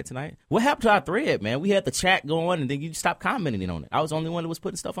Walking Dead tonight. What happened to our thread, man? We had the chat going, and then you stopped commenting on it. I was the only one that was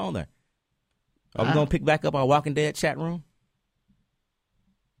putting stuff on there. Are we gonna pick back up our Walking Dead chat room?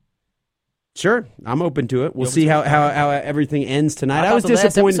 Sure, I'm open to it. We'll see how everything ends tonight. I was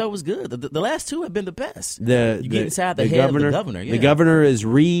disappointed. The last episode was good. The last two have been the best. You get inside the head of the governor. Yeah. The governor is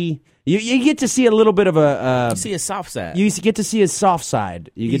You get to see a little bit of you see his soft side. You get to see his soft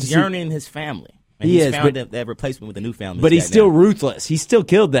side. He's yearning his family. And he's found that replacement with a new family. But he's still ruthless. He still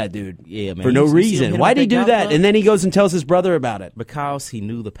killed that dude. Yeah, man. For no reason. Why'd he do that? And then he goes and tells his brother about it. Because he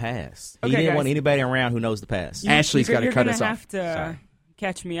knew the past. Okay, he didn't want anybody around who knows the past. Ashley's got to cut us off. You're going to have to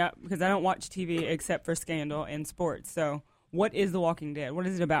catch me up because I don't watch TV except for Scandal and sports. So what is The Walking Dead? What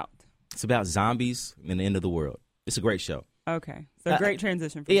is it about? It's about zombies and the end of the world. It's a great show. Okay, so great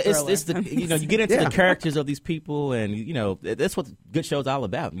transition from Yeah, thriller. it's the you get into Yeah. the characters of these people, and that's what good shows all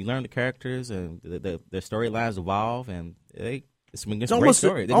about. You learn the characters, and their storylines evolve, and it's a great almost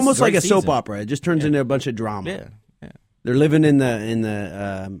story. It's almost a like great a soap season. opera. It just turns into a bunch of drama. Yeah. They're living in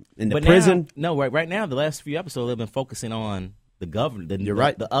the But prison. right now, the last few episodes they've been focusing on the government. You're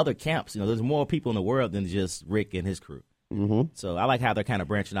right. The other camps. There's more people in the world than just Rick and his crew. Mm-hmm. So I like how they're kind of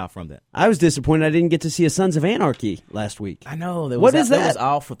branching out from that. I was disappointed I didn't get to see a Sons of Anarchy last week. I know. What is That that? was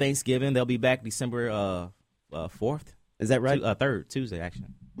all for Thanksgiving. They'll be back December 4th. Is that right? 3rd, Tuesday, actually.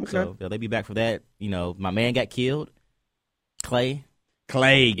 Okay. So they'll be back for that. My man got killed. Clay.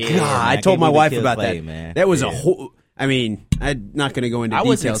 Clay. Yeah, God, man, I I told can't my believe they wife killed about Clay, that. man. That was a Yeah. whole. I mean, I'm not going to go into I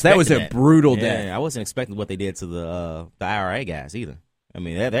wasn't details. That was a expecting brutal Yeah, death. I wasn't expecting what they did to the IRA guys either. I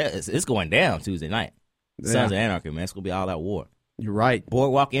mean, it's going down Tuesday night. Sons of Anarchy, man. It's going to be all out war. You're right.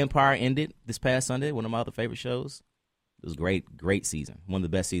 Boardwalk Empire ended this past Sunday, one of my other favorite shows. It was great season. One of the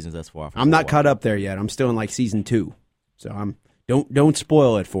best seasons thus far. I'm not caught up there yet. I'm still in like season 2. So don't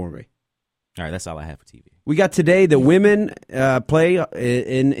spoil it for me. All right, that's all I have for TV. We got today the women play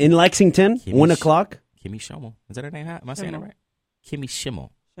in Lexington, Kimmy 1 o'clock. Kimmy Schimmel. Is that her name? Am I saying it Schimmel. right? Kimmy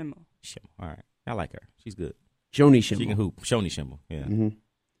Schimmel. Schimmel. All right. I like her. She's good. Joni She can Schimmel. hoop. Shoni Schimmel. Yeah. Mm-hmm.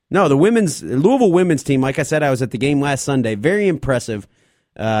 No, the Louisville women's team, like I said, I was at the game last Sunday. Very impressive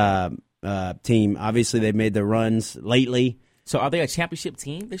team. Obviously, they've made the runs lately. So are they a championship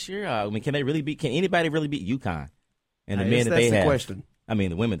team this year? Can anybody really beat UConn? And the men that that's they the have. question. I mean,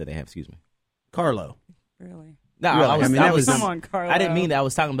 the women that they have, excuse me. Carlo. Really? No, Really? I that was Come on, Carlo. I didn't mean that. I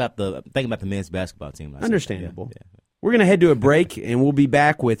was thinking about the men's basketball team. Understandable. Yeah. We're going to head to a break, and we'll be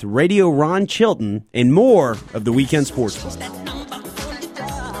back with Radio Ron Chilton and more of the Weekend Sports Buzz.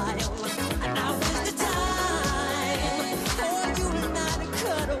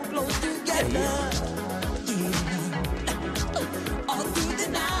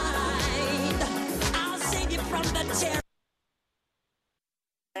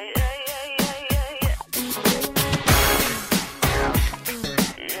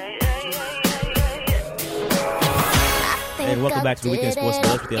 And welcome back to the Weekend Sports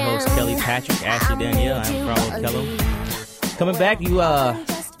Buzz with your host Kelly Patrick, Ashley Danielle. I'm Carlo Kellum. Coming back,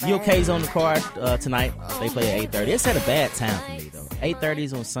 UOK's on the card tonight. They play at 8:30. It's at a bad time for me though.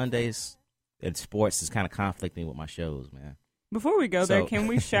 8:30s on Sundays and sports is kind of conflicting with my shows, man. Before we go there, So- can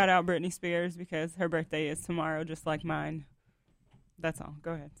we shout out Britney Spears because her birthday is tomorrow, just like mine. That's all.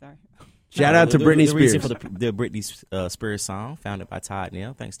 Go ahead. Sorry. Shout out to Britney the reason Spears. for the Britney Spears song, founded by Todd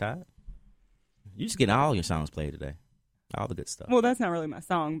Neal. Thanks, Todd. You just getting all your songs played today. All the good stuff. Well, that's not really my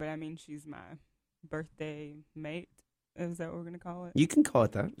song, but I mean, she's my birthday mate. Is that what we're going to call it? You can call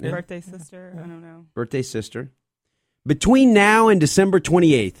it that. Yeah. Birthday sister? I don't know. Birthday sister. Between now and December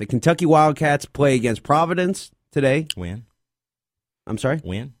 28th, the Kentucky Wildcats play against Providence today. Win. I'm sorry?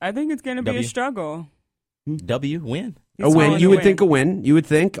 Win. I think it's going to be W. a struggle. W. Win. He's A win. calling You a would win. think a win. You would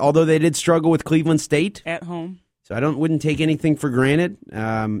think, although they did struggle with Cleveland State. At home. So I wouldn't take anything for granted.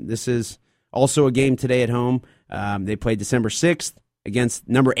 This is also a game today at home. They played December 6th against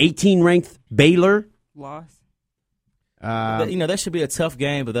number 18 ranked Baylor. Loss. That should be a tough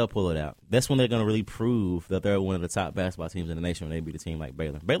game, but they'll pull it out. That's when they're going to really prove that they're one of the top basketball teams in the nation when they beat a team like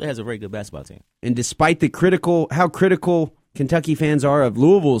Baylor. Baylor has a very good basketball team. And despite how critical Kentucky fans are of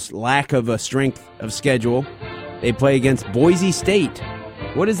Louisville's lack of a strength of schedule, they play against Boise State.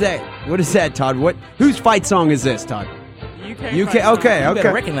 What is that? What is that, Todd? Whose fight song is this, Todd? UK. UK. fight song. Okay. You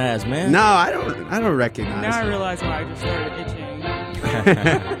better recognize, man. No, I don't recognize. Now I realize why I just started itching.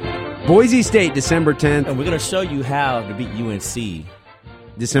 Boise State, December 10th, And we're going to show you how to beat UNC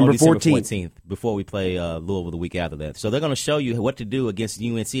December on 14th. before we play Louisville the week after that. So they're going to show you what to do against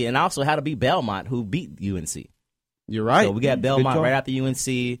UNC and also how to beat Belmont, who beat UNC. You're right. So we got Good Belmont call. right after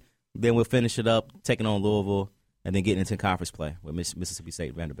UNC. Then we'll finish it up, taking on Louisville, and then getting into conference play with Mississippi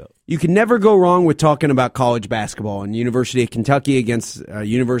State Vanderbilt. You can never go wrong with talking about college basketball and University of Kentucky against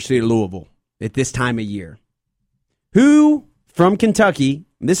University of Louisville at this time of year. Who from Kentucky,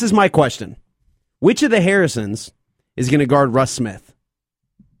 this is my question, which of the Harrisons is going to guard Russ Smith?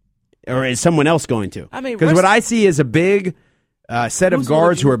 Or is someone else going to? I mean, because Russ- what I see is a big set of Who's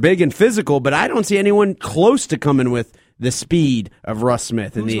guards gonna who are big and physical, but I don't see anyone close to coming with the speed of Russ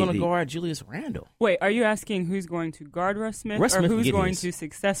Smith. Who's going to guard Julius Randle? Wait, are you asking who's going to guard Russ Smith Russ or Smith who's can get going his. to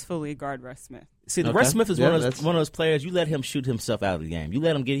successfully guard Russ Smith? See, Okay. Russ Smith is Yeah, one that's- of those players. You let him shoot himself out of the game. You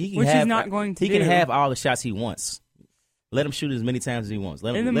let him get. He can Which he's have. not going to He can do. have all the shots he wants. Let him shoot as many times as he wants.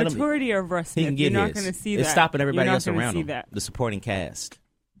 Let him. In the let him, maturity of Russ he Smith, can you're get not his. going to see It's that. stopping everybody You're not else gonna around see him. that. The supporting cast.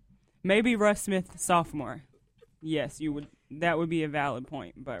 Maybe Russ Smith sophomore. Yes, you would. That would be a valid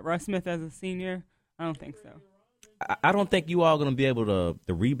point. But Russ Smith as a senior, I don't think so. I don't think you all going to be able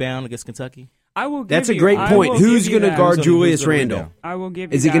to rebound against Kentucky. I will. That's a great point. Who's going to guard Julius Randle? Rebound? I will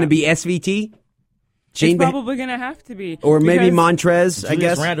give you Is it going to be SVT? It's probably going to have to be. Or maybe Montrez, I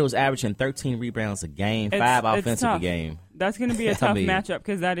guess. Julius Randle is averaging 13 rebounds a game, 5 offensive a game. That's going to be a tough matchup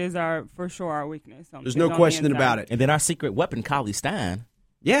because that is for sure our weakness. There's no question about it. And then our secret weapon, Cauley Stein,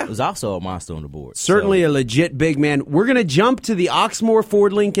 was also a monster on the board. Certainly a legit big man. We're going to jump to the Oxmoor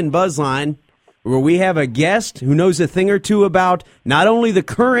Ford Lincoln Buzzline, where we have a guest who knows a thing or two about not only the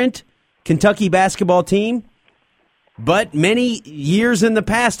current Kentucky basketball team, but many years in the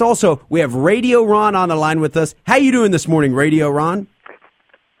past also. We have Radio Ron on the line with us. How you doing this morning, Radio Ron?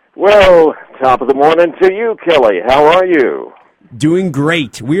 Well, top of the morning to you, Kelly. How are you? Doing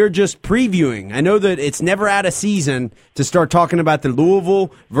great. We are just previewing. I know that it's never out of season to start talking about the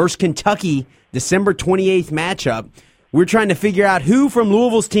Louisville versus Kentucky December 28th matchup. We're trying to figure out who from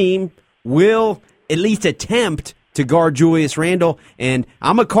Louisville's team will at least attempt to guard Julius Randle. And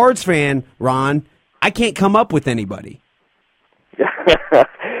I'm a Cards fan, Ron. I can't come up with anybody.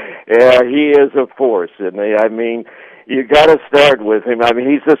 Yeah, he is a force, isn't he? I mean, you got to start with him. I mean,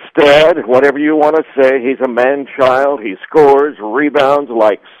 he's a stud, whatever you want to say. He's a man-child. He scores, rebounds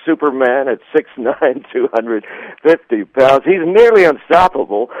like Superman at 6'9", 250 pounds. He's nearly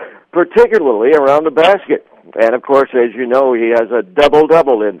unstoppable, particularly around the basket. And, of course, as you know, he has a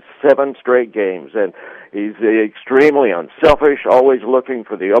double-double in 7 straight games. And he's extremely unselfish, always looking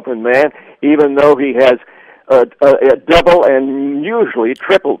for the open man, even though he has a double and usually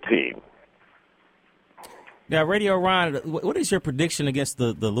triple team. Now, Radio Ron, what is your prediction against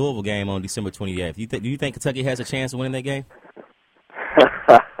the Louisville game on December 28th? Do you think Kentucky has a chance of winning that game?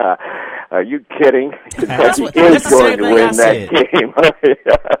 Are you kidding? Kentucky is going to win that game.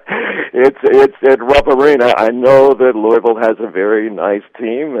 It's at Rupp Arena. I know that Louisville has a very nice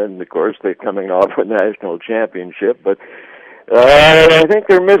team, and, of course, they're coming off a national championship, but I think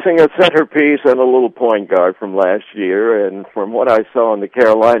they're missing a centerpiece and a little point guard from last year, and from what I saw in the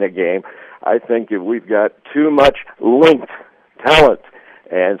Carolina game, I think we've got too much linked talent,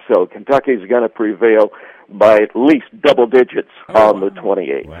 and so Kentucky's going to prevail by at least double digits on the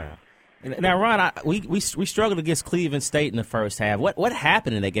 28th. Wow. Now, Ron, we struggled against Cleveland State in the first half. What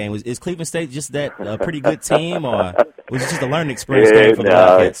happened in that game? Is Cleveland State just that pretty good team, or was it just a learning experience game for the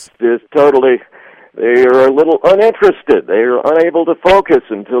Wildcats? It's totally. They are a little uninterested. They are unable to focus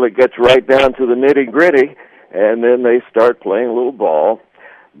until it gets right down to the nitty-gritty, and then they start playing a little ball.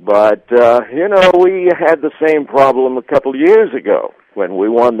 But, we had the same problem a couple of years ago when we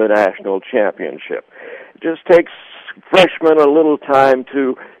won the national championship. It just takes freshmen a little time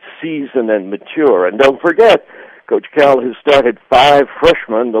to season and mature. And don't forget, Coach Cal has started 5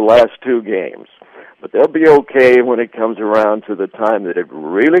 freshmen the last 2 games. But they'll be okay when it comes around to the time that it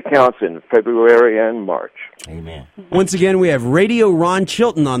really counts in February and March. Amen. Once again, we have Radio Ron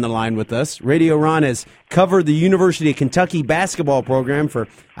Chilton on the line with us. Radio Ron has covered the University of Kentucky basketball program for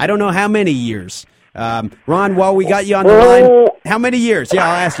I don't know how many years. Ron, while we got you on the line, how many years? Yeah,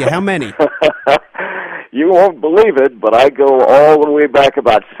 I'll ask you, how many? You won't believe it, but I go all the way back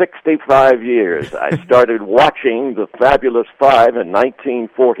about 65 years. I started watching the Fabulous Five in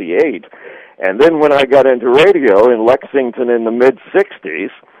 1948. And then when I got into radio in Lexington in the mid-'60s,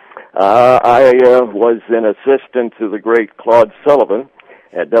 I was an assistant to the great Claude Sullivan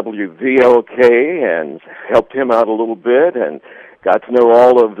at WVOK and helped him out a little bit and got to know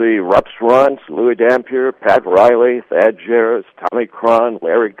all of the Rups Runts, Louis Dampier, Pat Riley, Thad Jarris, Tommy Cron,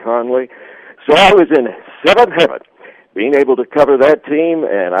 Larry Conley. So I was in 7th heaven being able to cover that team,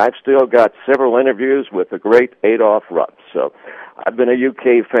 and I've still got several interviews with the great Adolph Rupp. So I've been a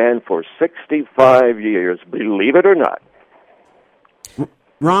UK fan for 65 years, believe it or not.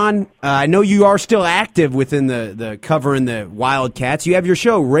 Ron, I know you are still active within the covering the Wildcats. You have your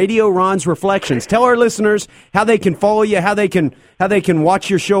show, Radio Ron's Reflections. Tell our listeners how they can follow you, how they can watch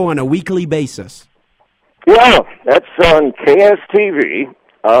your show on a weekly basis. Yeah, that's on KSTV.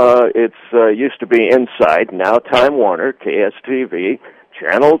 It's used to be Insight, now Time Warner, KSTV,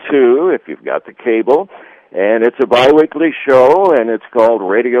 Channel 2, if you've got the cable. And it's a bi-weekly show, and it's called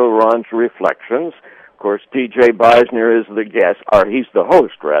Radio Ron's Reflections. Of course, T.J. Beisner is the guest, or he's the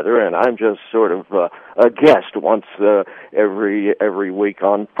host, rather, and I'm just sort of a guest once every week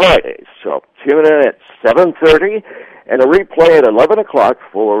on Fridays. So tune in at 7:30, and a replay at 11 o'clock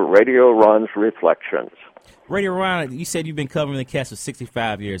for Radio Ron's Reflections. Radio Ron, you said you've been covering the Cats for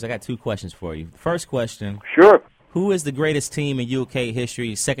 65 years. I got 2 questions for you. First question. Sure. Who is the greatest team in UK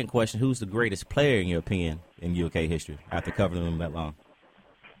history? Second question, who's the greatest player, in your opinion, in UK history, after covering them that long?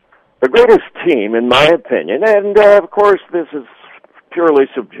 The greatest team, in my opinion, and of course this is purely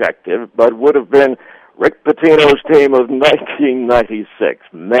subjective, but would have been Rick Pitino's team of 1996.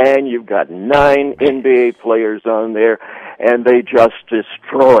 Man, you've got 9 NBA players on there, and they just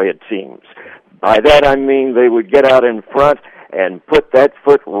destroyed teams. By that I mean they would get out in front and put that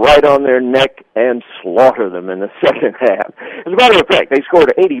foot right on their neck and slaughter them in the second half. As a matter of fact, they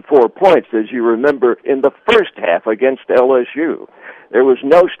scored 84 points, as you remember, in the first half against LSU. There was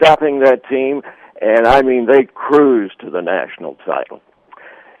no stopping that team, and I mean they cruised to the national title.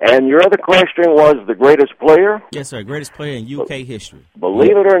 And your other question was the greatest player? Yes, sir, greatest player in UK history.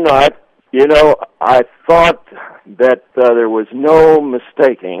 Believe it or not, you know, I thought that there was no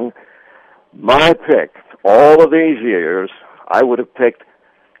mistaking my pick. All of these years, I would have picked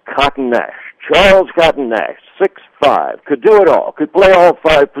Cotton Nash. Charles Cotton Nash, 6'5", could do it all, could play all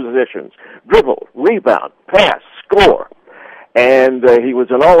 5 positions, dribble, rebound, pass, score. And he was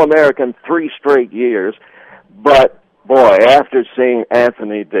an All-American 3 straight years, but boy, after seeing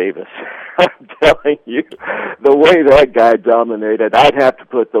Anthony Davis, I'm telling you, the way that guy dominated, I'd have to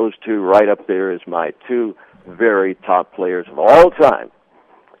put those two right up there as my 2 very top players of all time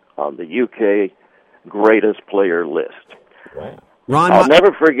on the UK greatest player list. Wow. Ron, I'll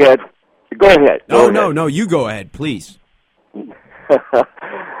never forget. Go ahead. No, you go ahead, please.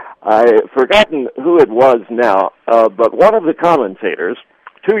 I've forgotten who it was now, but one of the commentators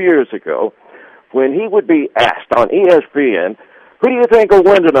 2 years ago, when he would be asked on ESPN, who do you think will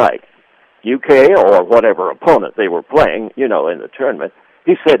win tonight, UK or whatever opponent they were playing, you know, in the tournament,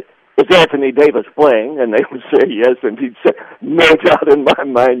 he said, is Anthony Davis playing? And they would say yes, and he'd say, no doubt in my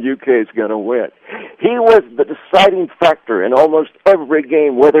mind, UK is going to win. He was the deciding factor in almost every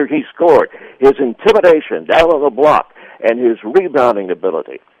game, whether he scored. His intimidation down on the block and his rebounding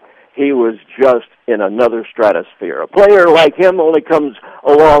ability. He was just in another stratosphere. A player like him only comes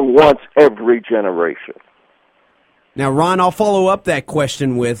along once every generation. Now, Ron, I'll follow up that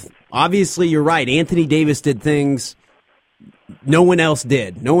question with, obviously you're right, Anthony Davis did things no one else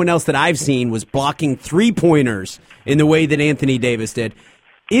did. No one else that I've seen was blocking three-pointers in the way that Anthony Davis did.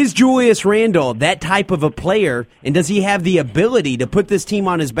 Is Julius Randle that type of a player, and does he have the ability to put this team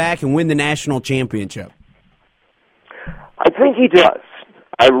on his back and win the national championship? I think he does.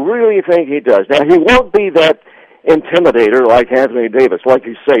 I really think he does. Now, he won't be that intimidator like Anthony Davis, like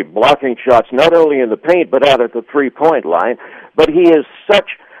you say, blocking shots not only in the paint but out at the three-point line, but he is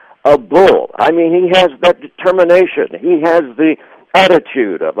such a bull. I mean, he has that determination. He has the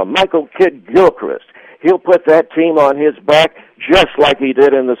attitude of a Michael Kidd-Gilchrist. He'll put that team on his back just like he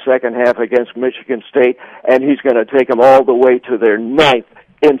did in the second half against Michigan State, and he's going to take them all the way to their 9th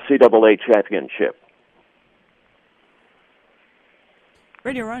NCAA championship.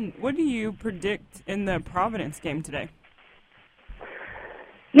 Radio Ron, what do you predict in the Providence game today?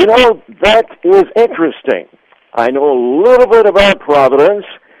 You know, that is interesting. I know a little bit about Providence.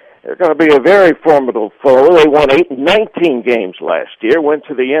 They're going to be a very formidable foe. They won 19 games last year, went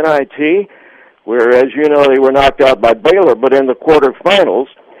to the NIT, where, as you know, they were knocked out by Baylor, but in the quarterfinals.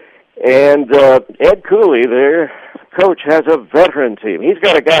 And Ed Cooley, their coach, has a veteran team. He's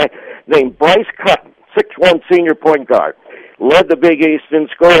got a guy named Bryce Cotton, 6'1" senior point guard. Led the Big East in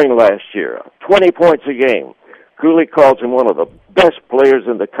scoring last year, 20 points a game. Cooley calls him one of the best players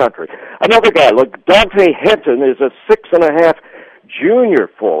in the country. Another guy, look, Dante Henton is a 6.5 junior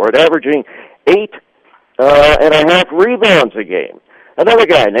forward, averaging 8.5 rebounds a game. Another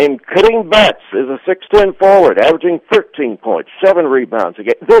guy named Kareem Batts is a 6'10" forward, averaging 13 points, 7 rebounds a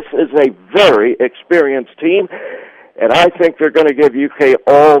game. This is a very experienced team, and I think they're going to give UK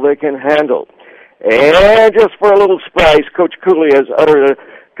all they can handle. And just for a little spice, Coach Cooley has uttered a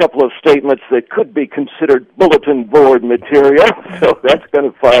couple of statements that could be considered bulletin board material, so that's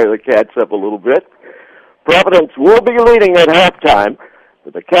going to fire the Cats up a little bit. Providence will be leading at halftime,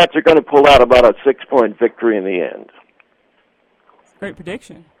 but the Cats are going to pull out about a 6-point victory in the end. Great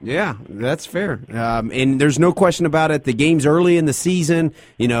prediction. Yeah, that's fair. And there's no question about it. The game's early in the season.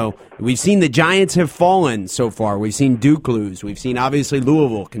 You know, we've seen the Giants have fallen so far. We've seen Duke lose. We've seen, obviously,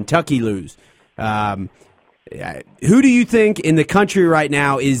 Louisville, Kentucky lose. Who do you think in the country right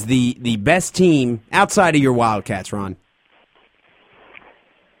now is the best team outside of your Wildcats, Ron?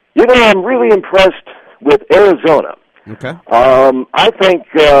 You know, I'm really impressed with Arizona. Okay. I think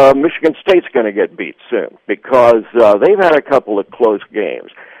Michigan State's going to get beat soon because they've had a couple of close games.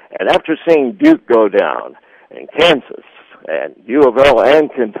 And after seeing Duke go down, and Kansas, and U of L,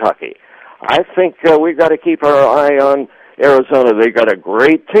 and Kentucky, I think we've got to keep our eye on Arizona. They've got a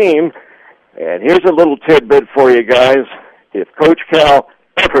great team. And here's a little tidbit for you guys. If Coach Cal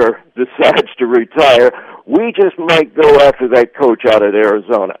ever decides to retire, we just might go after that coach out at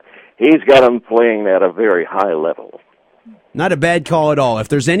Arizona. He's got them playing at a very high level. Not a bad call at all. If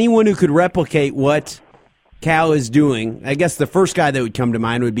there's anyone who could replicate what Cal is doing, I guess the first guy that would come to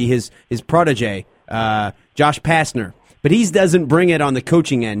mind would be his protege, Josh Pastner. But he doesn't bring it on the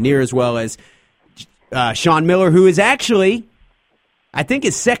coaching end near as well as Sean Miller, who is actually, I think,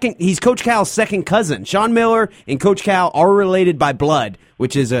 he's Coach Cal's second cousin. Sean Miller and Coach Cal are related by blood,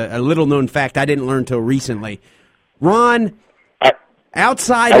 which is a little-known fact I didn't learn until recently. Ron, I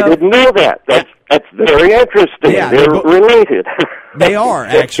didn't know that. That's very interesting. Yeah, they're related. They are,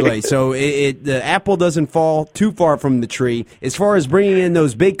 actually. So the apple doesn't fall too far from the tree. As far as bringing in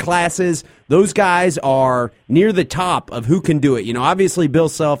those big classes, those guys are near the top of who can do it. You know, obviously Bill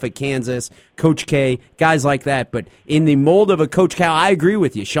Self at Kansas, Coach K, guys like that. But in the mold of a Coach Cal, I agree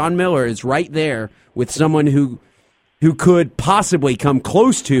with you. Sean Miller is right there with someone who could possibly come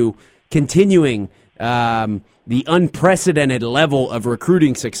close to continuing the unprecedented level of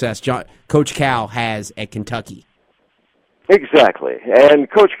recruiting success Coach Cal has at Kentucky. Exactly. And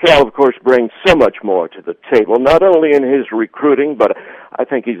Coach Cal, of course, brings so much more to the table, not only in his recruiting, but I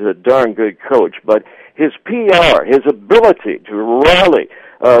think he's a darn good coach, but his PR, his ability to rally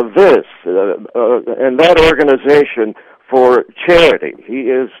this and that organization for charity. He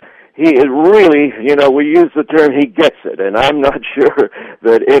is really, we use the term, he gets it, and I'm not sure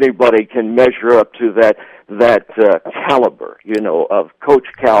that anybody can measure up to that caliber, of Coach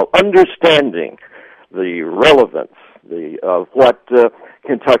Cal, understanding the relevance of what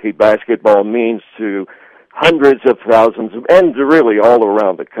Kentucky basketball means to hundreds of thousands and really all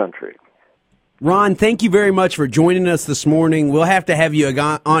around the country. Ron, thank you very much for joining us this morning. We'll have to have you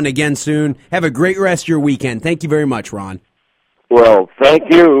on again soon. Have a great rest of your weekend. Thank you very much, Ron. Well, thank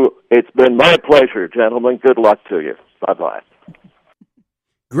you. It's been my pleasure, gentlemen. Good luck to you. Bye-bye.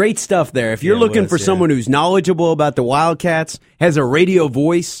 Great stuff there. If you're looking for someone who's knowledgeable about the Wildcats, has a radio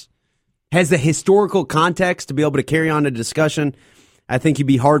voice, has the historical context to be able to carry on a discussion, I think you'd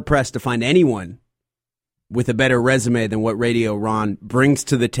be hard-pressed to find anyone with a better resume than what Radio Ron brings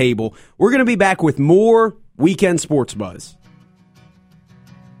to the table. We're going to be back with more Weekend Sports Buzz.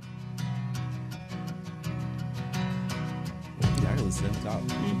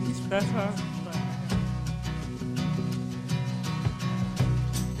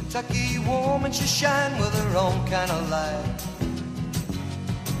 Kentucky woman, she shine with her own kind of light.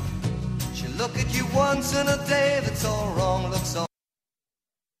 She look at you once in a day, that's all wrong, looks all.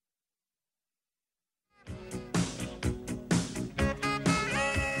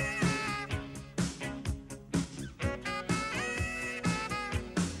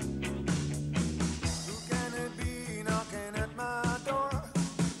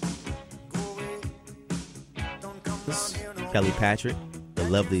 Kelly Patrick, the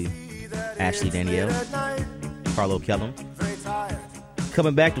lovely Ashley Danielle, Carlo Kellum.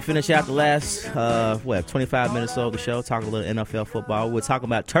 Coming back to finish out the last, 25 minutes of the show, talking a little NFL football. We're talking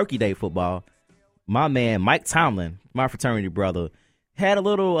about Turkey Day football. My man, Mike Tomlin, my fraternity brother, had a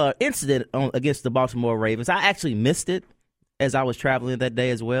little incident against the Baltimore Ravens. I actually missed it as I was traveling that day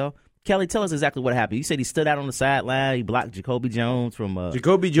as well. Kelly, tell us exactly what happened. You said he stood out on the sideline. He blocked Jacoby Jones from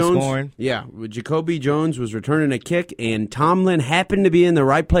scoring. Yeah, Jacoby Jones was returning a kick, and Tomlin happened to be in the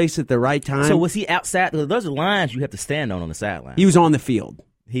right place at the right time. So was he outside? Those are lines you have to stand on the sideline. He was on the field.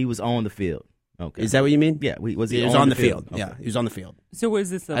 He was on the field. Okay. Is that what you mean? Yeah. He was on the field. Okay. Yeah, he was on the field. So was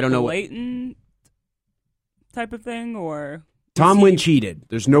this a blatant type of thing, or? Tomlin cheated.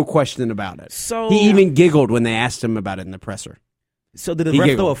 There's no question about it. So he even giggled when they asked him about it in the presser. So did the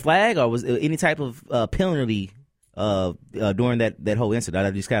ref throw a flag, or was any type of penalty during that whole incident?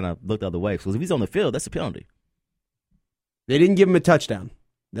 I just kind of looked the other way. Because if he's on the field, that's a penalty. They didn't give him a touchdown.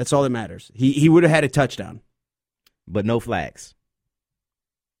 That's all that matters. He would have had a touchdown. But no flags.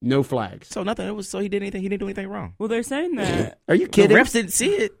 No flags. So nothing. So he did anything. He didn't do anything wrong. Well, they're saying that. Are you kidding? The refs didn't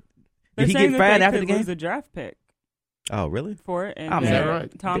see it. They're did he saying get that fined they after could the game? lose a draft pick. Oh, really? For it, and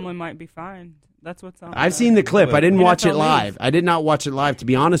right. Tomlin might be fined. That's what's on. I've seen the clip. I didn't watch it live. I did not watch it live. To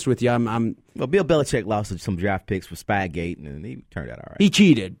be honest with you, Well, Bill Belichick lost some draft picks for Spygate, and he turned out all right. He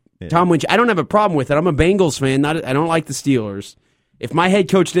cheated. Yeah. Tomlin. I don't have a problem with it. I'm a Bengals fan. I don't like the Steelers. If my head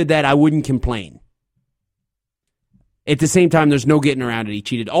coach did that, I wouldn't complain. At the same time, there's no getting around it. He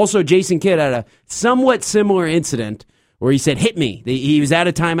cheated. Also, Jason Kidd had a somewhat similar incident where he said, "Hit me." He was out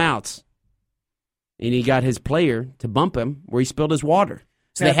of timeouts, and he got his player to bump him where he spilled his water.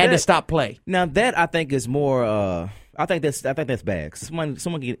 So they had to stop play. Now that I think is more. I think that's bad. Someone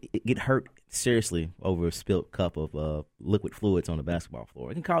get hurt seriously over a spilled cup of liquid fluids on the basketball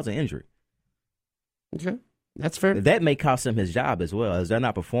floor. It can cause an injury. Okay. That's fair. That may cost him his job as well, as they're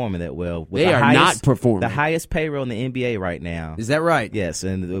not performing that well. With They are not performing. The highest payroll in the NBA right now. Is that right? Yes,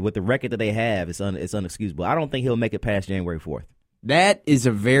 and with the record that they have, it's unexcusable. I don't think he'll make it past January 4th. That is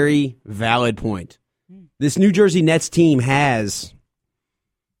a very valid point. This New Jersey Nets team has,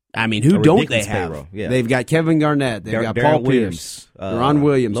 I mean, who don't they have? Yeah. They've got Kevin Garnett. They've got Paul Pierce, Deron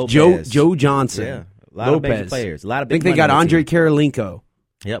Williams, Lopez. Joe Johnson, Yeah, a lot of major players. A lot of I big think they money got on the Andre team. Karolinko.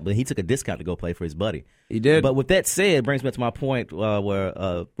 Yeah, but he took a discount to go play for his buddy. He did. But with that said, it brings me to my point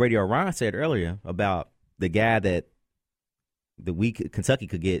where Radio Ron said earlier about the guy that Kentucky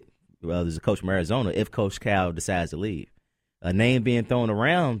could get. There's a coach from Arizona if Coach Cal decides to leave. A name being thrown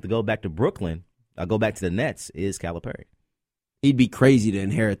around to go back to Brooklyn, go back to the Nets, is Calipari. He'd be crazy to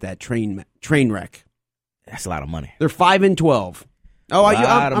inherit that train wreck. That's a lot of money. They're 5-12. Oh, a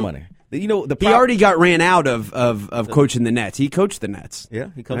lot of money. You know, he already got ran out of coaching the Nets. He coached the Nets. Yeah,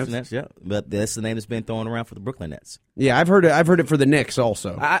 he coached the Nets. Yeah, but that's the name that's been thrown around for the Brooklyn Nets. Yeah, I've heard it for the Knicks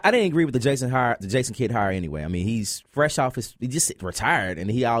also. I didn't agree with the Jason Kidd hire anyway. I mean, he's fresh off he just retired, and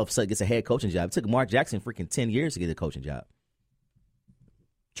he all of a sudden gets a head coaching job. It took Mark Jackson freaking 10 years to get a coaching job.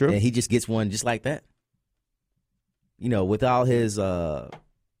 True, and he just gets one just like that. You know, with all his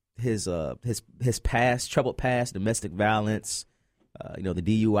past, troubled past, domestic violence, the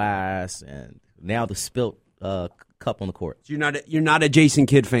DUIs, and now the spilt cup on the court. So you're not a Jason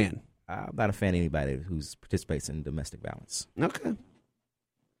Kidd fan. I'm not a fan of anybody who participates in domestic violence. Okay.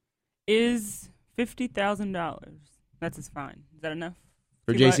 Is $50,000? That's his fine. Is that enough?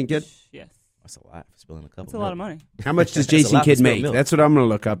 For Jason Kidd? Yes. That's a lot for spilling a cup. That's a lot of money. How much does Jason Kidd make? That's what I'm going to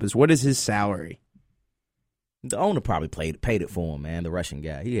look up. What is his salary? The owner probably paid it for him, man. The Russian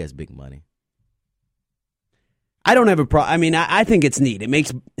guy. He has big money. I don't have a problem. I mean, I think it's neat. It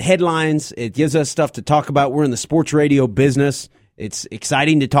makes headlines. It gives us stuff to talk about. We're in the sports radio business. It's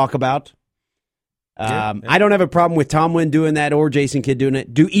exciting to talk about. I don't have a problem with Tomlin doing that or Jason Kidd doing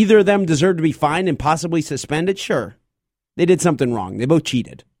it. Do either of them deserve to be fined and possibly suspended? Sure. They did something wrong. They both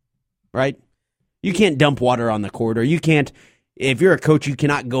cheated, right? You can't dump water on the court, or you can't, if you're a coach, you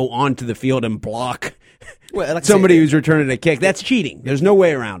cannot go onto the field and block somebody who's returning a kick. That's cheating. There's no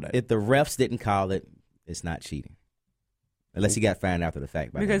way around it. If the refs didn't call it, it's not cheating. Unless he got fined after the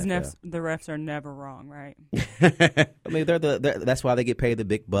fact. Because the refs are never wrong, right? I mean, that's why they get paid the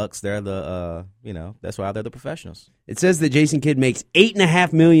big bucks. They're that's why they're the professionals. It says that Jason Kidd makes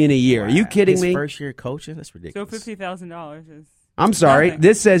 $8.5 million a year. Wow. Are you kidding me? First year coaching? That's ridiculous. So $50,000 is. I'm sorry. Nothing.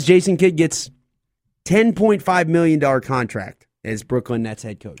 This says Jason Kidd gets $10.5 million contract as Brooklyn Nets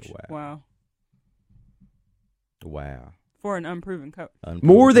head coach. Wow. For an unproven coach.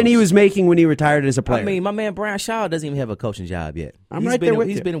 More than he was making when he retired as a player. I mean, my man Brian Shaw doesn't even have a coaching job yet.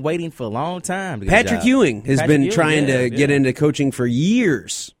 He's been waiting for a long time to get Patrick a job. Ewing has been trying to get into coaching for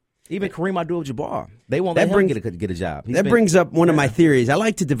years. Even Kareem Abdul-Jabbar. They won't let him get a job. Brings up one of my theories. I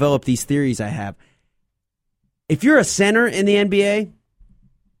like to develop these theories I have. If you're a center in the NBA,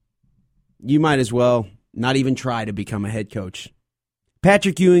 you might as well not even try to become a head coach.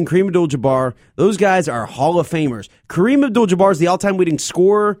 Patrick Ewing, Kareem Abdul-Jabbar, those guys are Hall of Famers. Kareem Abdul-Jabbar is the all-time leading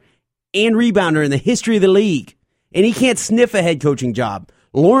scorer and rebounder in the history of the league, and he can't sniff a head coaching job.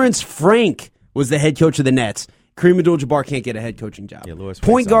 Lawrence Frank was the head coach of the Nets. Kareem Abdul-Jabbar can't get a head coaching job.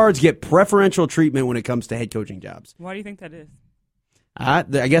 Point guards get preferential treatment when it comes to head coaching jobs. Why do you think that is? I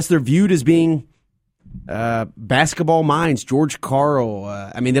guess they're viewed as being basketball minds. George Karl.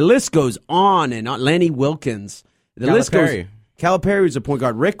 The list goes on and on. Lenny Wilkins. The list goes. Calipari was a point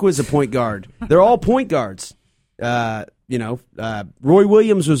guard. Rick was a point guard. They're all point guards. Roy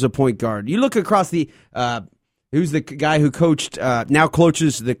Williams was a point guard. You look across the who's the guy who coached now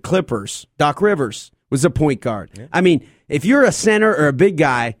coaches the Clippers? Doc Rivers was a point guard. Yeah. I mean, if you're a center or a big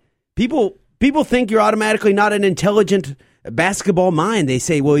guy, people think you're automatically not an intelligent basketball mind. They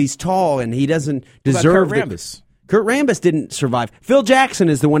say, well, he's tall and he doesn't deserve. Kurt Rambis. Kurt Rambis didn't survive. Phil Jackson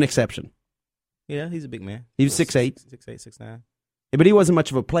is the one exception. Yeah, he's a big man. He was 6'8". 6'8", 6'9". Yeah, but he wasn't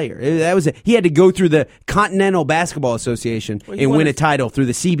much of a player. He had to go through the Continental Basketball Association and win a title through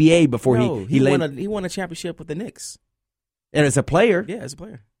the CBA before he landed. He won a championship with the Knicks. And as a player? Yeah, as a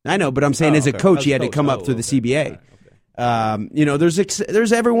player. I know, but I'm saying as a coach, he had to come up through the CBA. Right,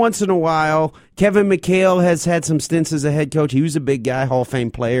 there's every once in a while. Kevin McHale has had some stints as a head coach. He was a big guy, Hall of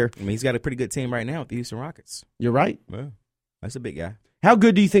Fame player. I mean, he's got a pretty good team right now with the Houston Rockets. You're right. Yeah, that's a big guy. How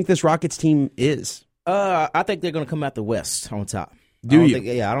good do you think this Rockets team is? I think they're going to come out the West on top.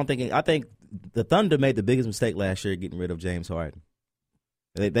 I think the Thunder made the biggest mistake last year getting rid of James Harden.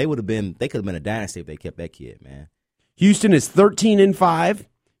 They could have been a dynasty if they kept that kid, man. Houston is 13-5,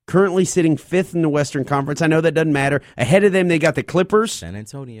 currently sitting 5th in the Western Conference. I know that doesn't matter. Ahead of them, they got the Clippers, San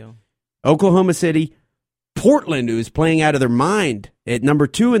Antonio, Oklahoma City, Portland, who's playing out of their mind at number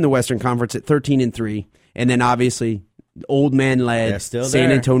 2 in the Western Conference at 13-3, and then obviously old man led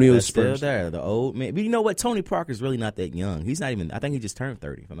San Antonio Spurs. Still there, the old man. But you know what? Tony Parker's really not that young. He's not even. I think he just turned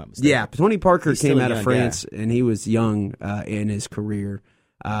 30. If I'm not mistaken. Yeah, Tony Parker came out of France, and he was young in his career.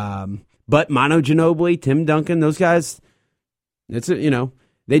 But Manu Ginobili, Tim Duncan, those guys.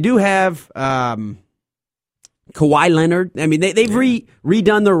 They do have Kawhi Leonard. I mean, they've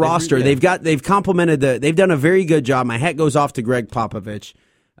redone their roster. They've complemented they've done a very good job. My hat goes off to Greg Popovich.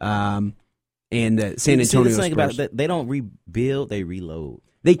 And the San Antonio Spurs. About it, they don't rebuild, they reload.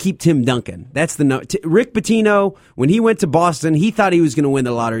 They keep Tim Duncan. That's Rick Pitino, when he went to Boston, he thought he was going to win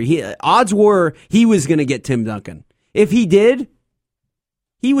the lottery. Odds were he was going to get Tim Duncan. If he did,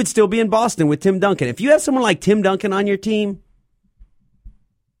 he would still be in Boston with Tim Duncan. If you have someone like Tim Duncan on your team,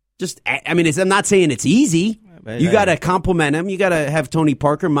 I'm not saying it's easy. You got to compliment him. You got to have Tony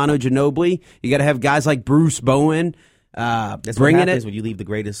Parker, Manu Ginobili. You got to have guys like Bruce Bowen That's bringing what happens it. when you leave the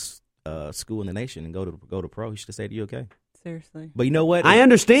greatest school in the nation and go to pro. You should have stayed at UK. Seriously. But you know what? I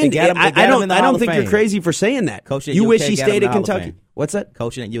understand. I don't think you're Fame. crazy for saying that. Coaching at you UK wish he got stayed him at in the Hall of Kentucky. Fame. What's that?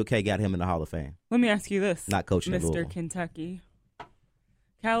 Coaching at UK got him in the Hall of Fame. Let me ask you this. Not coaching at Mr. Louisville. Kentucky.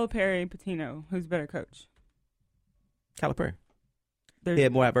 Calipari, Pitino, who's better coach? Calipari. He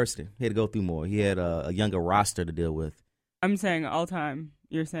had more adversity. He had to go through more. He had a younger roster to deal with. I'm saying all time,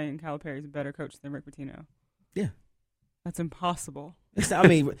 you're saying Calipari's a better coach than Rick Pitino. Yeah. That's impossible. Rick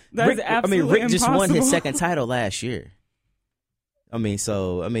absolutely just won his impossible. second title last year.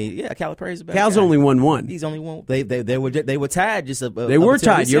 Calipari's a better Cal's guy. only won one. He's only won. They were tied. They were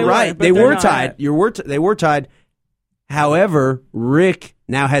tied. You're right. They were tied. They were tied. However, Rick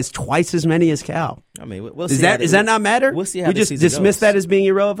now has twice as many as Cal. We'll Does see that not matter? We'll see how we this just season dismiss goes. that as being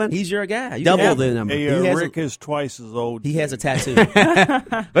irrelevant. He's your guy. You Double have the him. number. Rick is twice as old. He has a tattoo.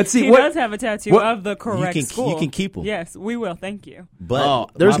 Let's see. He does have a tattoo of the correct school. You can keep him. Yes, we will. Thank you.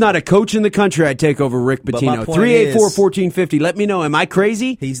 But there's not a coach in the country I'd take over Rick Pitino. 384-1450. Let me know. Am I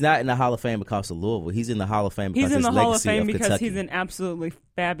crazy? He's not in the Hall of Fame because of Louisville. He's in the Hall of Fame because he's in the his Hall of legacy Fame because Kentucky. he's an absolutely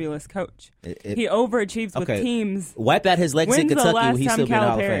fabulous coach. He overachieves with teams. Wipe out his legacy in When's the Kentucky. last Will he time still be in the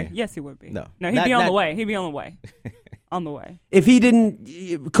Hall of Calipari? Fame? Yes, he would be. No, he'd be on the way. He'd be on the way. On the way. If he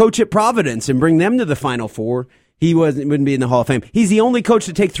didn't coach at Providence and bring them to the Final Four, he wouldn't be in the Hall of Fame. He's the only coach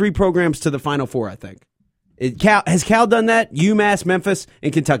to take 3 programs to the Final Four, I think. Has Cal done that? UMass, Memphis,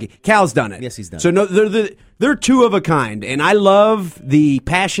 and Kentucky. Cal's done it. Yes, he's done it. So no, they're two of a kind, and I love the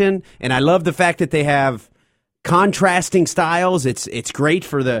passion, and I love the fact that they have contrasting styles. It's great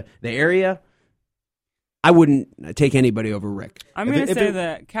for the area. I wouldn't take anybody over Rick. I'm going to say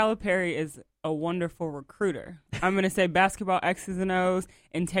that Calipari is a wonderful recruiter. I'm going to say basketball X's and O's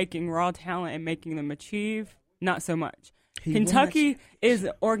and taking raw talent and making them achieve, not so much. Kentucky is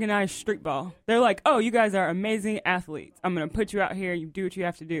organized street ball. They're like, oh, you guys are amazing athletes. I'm going to put you out here. You do what you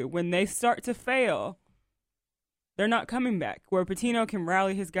have to do. When they start to fail, they're not coming back. Where Pitino can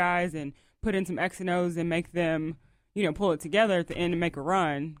rally his guys and put in some X and O's and make them, pull it together at the end and make a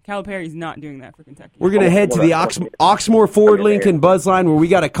run. Calipari's not doing that for Kentucky. We're going to head to the Oxmoor Ford Lincoln Buzz line where we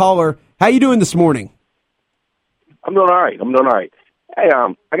got a caller. How you doing this morning? I'm doing all right. Hey,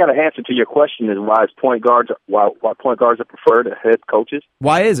 I got an answer to your question: is why point guards are preferred as head coaches?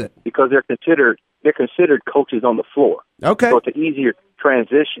 Why is it? Because they're considered coaches on the floor. Okay. So it's an easier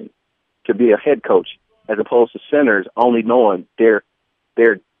transition to be a head coach as opposed to centers only knowing their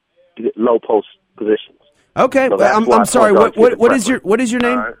low post positions. Okay, So I'm sorry. What is your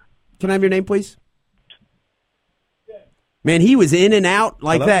name? Right. Can I have your name, please? Man, he was in and out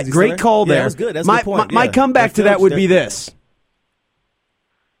like Hello? that. Is he Great still there? call Yeah, there. that was good. That's a good point. My Yeah. comeback to that would be They're- this: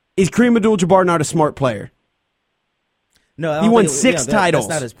 is Kareem Abdul-Jabbar not a smart player? No, I He don't won think- 6 titles.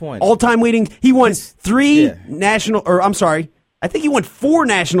 That's not his point. All-time leading. He won 3 national. Or I'm sorry, I think he won 4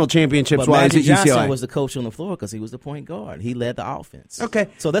 national championships But while he was Magic at Johnson UCLA. was the coach on the floor because he was the point guard. He led the offense. Okay.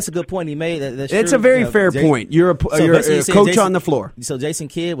 So that's a good point he made. That's It's true. a very fair point. You're a basically he's saying coach on the floor. So Jason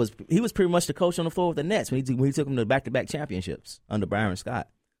Kidd was pretty much the coach on the floor with the Nets when he took them to back-to-back championships under Byron Scott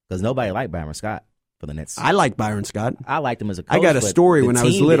because nobody liked Byron Scott for the Nets. I like Byron Scott. I liked him as a coach. I got a but story the when I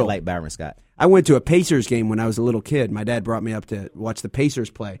was team little. didn't like Byron Scott. I went to a Pacers game when I was a little kid. My dad brought me up to watch the Pacers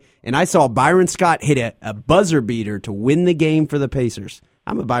play, and I saw Byron Scott hit a buzzer beater to win the game for the Pacers.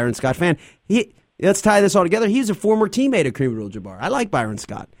 I'm a Byron Scott fan. Let's tie this all together. He's a former teammate of Kareem Abdul-Jabbar. I like Byron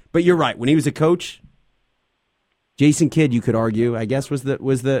Scott, but you're right. When he was a coach, Jason Kidd, you could argue, I guess was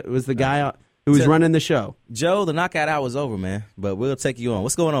the guy who was running the show. Joe, the knockout hour was over, man. But we'll take you on.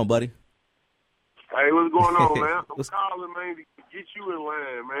 What's going on, buddy? Hey, what's going on, man? I'm calling, man, to get you in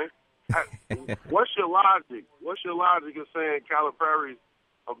line, man. What's your logic? What's your logic of saying Calipari's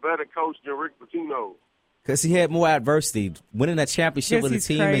a better coach than Rick Pitino? Because he had more adversity. Winning that championship Yes, with a he's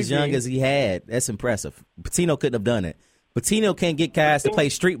team crazy. as young as he had, that's impressive. Pitino couldn't have done it. Pitino can't get guys to play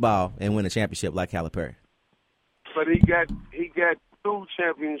street ball and win a championship like Calipari. But he got 2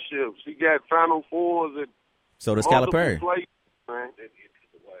 championships. He got Final Fours at So does multiple Calipari. places, man.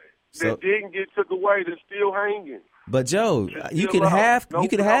 So- That didn't get took away. They're still hanging. But Joe, you Still can up. have No you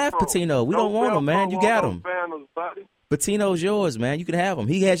can have Velcro. Pitino. We No don't want him, man. Velcro You on got those him. banners, buddy. Pitino's yours, man. You can have him.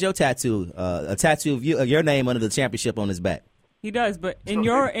 He has your tattoo, a tattoo of your name under the championship on his back. He does, but in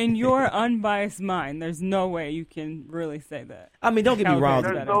your unbiased mind, there's no way you can really say that. I mean, don't get me wrong.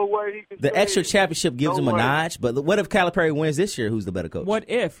 There's no way he can The say extra it. championship gives No him a way. notch, but what if Calipari wins this year? Who's the better coach? What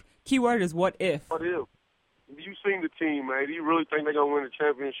if? Keyword is what if. What if? You seen the team, man. Do you really think they're going to win the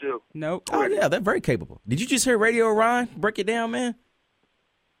championship? Nope. Oh, yeah, they're very capable. Did you just hear Radio Ryan break it down, man?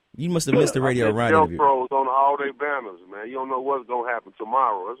 You must have missed the Radio Ryan interview. Velcro's on all their banners, man. You don't know what's going to happen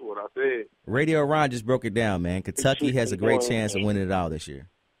tomorrow. That's what I said. Radio Ryan just broke it down, man. Kentucky has a great chance of winning it all this year.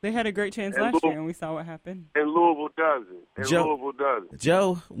 They had a great chance And last year, and we saw what happened. And Louisville doesn't. And Joe- Louisville doesn't.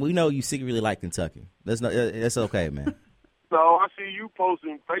 Joe, we know you secretly like Kentucky. That's okay, man. So I see you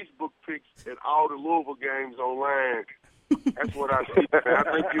posting Facebook pics at all the Louisville games online. That's what I see, man.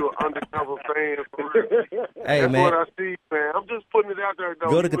 I think you're an undercover fan for real. Hey, That's man. what I see, man. I'm just putting it out there, though.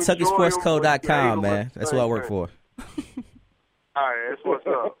 Go to You enjoy them, but you KentuckySportsCo.com, ain't man. much That's what I work thing. for. All right, that's what's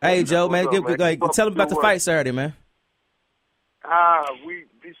up. Hey, Joe, man, What's up, man? tell them about the Good fight work. Saturday, man. We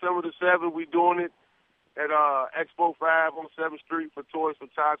December the 7th, we doing it at Expo 5 on 7th Street for Toys for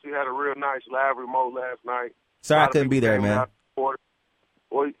Tots. We had a real nice live remote last night. Sorry A I lot of couldn't be people there, came man. out to support it.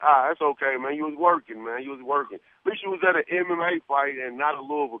 Well, that's okay, man. You was working, man. You was working. At least you was at an MMA fight and not a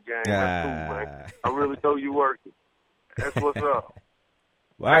Louisville game. That's cool, man. I really know you working. That's what's up.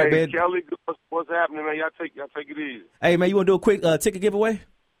 All right, hey, man. Kelly, what's happening, man? Y'all take it easy. Hey, man, you want to do a quick ticket giveaway?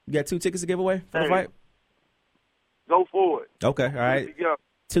 You got 2 tickets to give away for the Hey. fight? Go for it. Okay, all right. Let's go.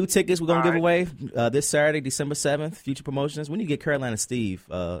 2 tickets we're going to All give right. away this Saturday, December 7th, Future Promotions. We need to get Carolina Steve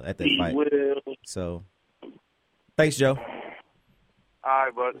at that fight. So, thanks, Joe. All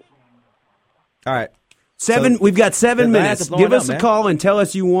right, bud. All right. We've got 7 Yeah, I have minutes. to blow Give it us up, a man. call and tell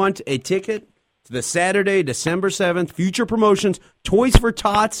us you want a ticket to the Saturday, December 7th, Future Promotions, Toys for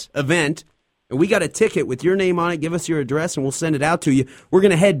Tots event. And we got a ticket with your name on it. Give us your address, and we'll send it out to you. We're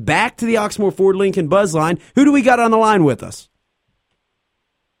going to head back to the Oxmoor Ford Lincoln Buzz line. Who do we got on the line with us?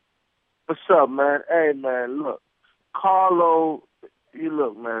 What's up, man? Hey, man, look. Carlo,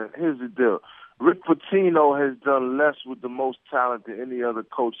 look, man, here's the deal. Rick Pitino has done less with the most talent than any other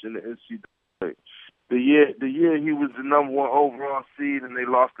coach in the NCAA. The year he was the number 1 overall seed and they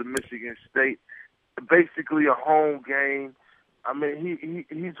lost to Michigan State, basically a home game. I mean,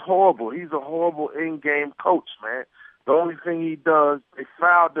 he's horrible. He's a horrible in-game coach, man. The only thing he does, they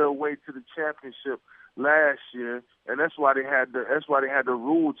fouled their way to the championship last year, and that's why they had the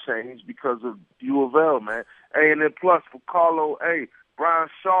rule change because of U of L, man. Hey, and then plus for Carlo, Brian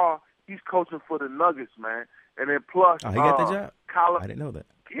Shaw, he's coaching for the Nuggets, man. And then plus, Oh, he got the job? I didn't know that.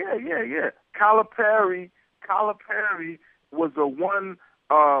 Yeah. Calipari was a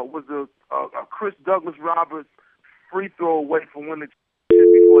Chris Douglas Roberts free throw away from winning the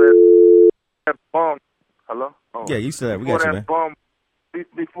championship before that bum. Hello? Oh. Yeah, you said we got you, man.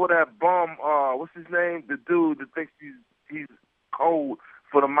 Before that bum, what's his name? The dude that thinks he's cold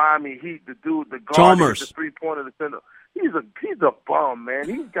for the Miami Heat. The dude, the guard, Chalmers. the 3-pointer defender. He's a bum, man.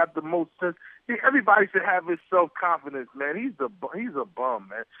 He's got the most sense. Everybody should have his self-confidence, man. He's a bum,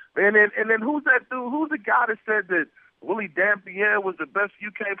 man. And then who's that dude? Who's the guy that said that Willie Dampier was the best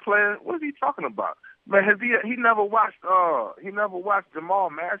UK player? What is he talking about? Man, he never watched Jamal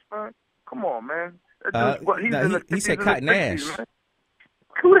Mashburn? Come on, man. That dude's- he said Cotton Ash. Man.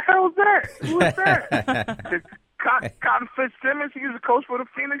 Who the hell is that? Who is that? Cotton Fitzsimmons. He's a coach for the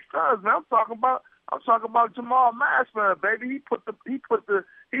Phoenix Suns. Man, I'm talking about Jamal Mashburn, baby. He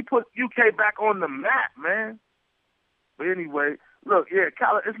put UK back on the map, man. But anyway, look,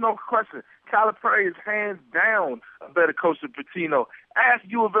 it's no question. Calipari is hands down a better coach than Pitino. Ask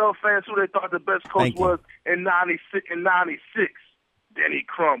U of L fans who they thought the best coach was in '96. Denny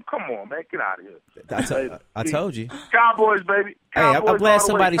Crum. Come on, man. Get out of here. I told you. Cowboys, baby. Hey, I'm Cowboys all glad the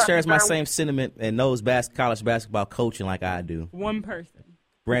somebody way. shares my Touchdown. same sentiment and knows college basketball coaching like I do. One person.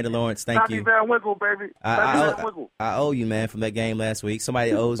 Brandon Lawrence, thank Tommy you. Van Winkle, baby. Tommy Van Winkle. I owe you, man, from that game last week.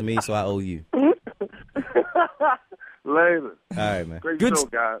 Somebody owes me, so I owe you. Later. All right, man. Great Good show,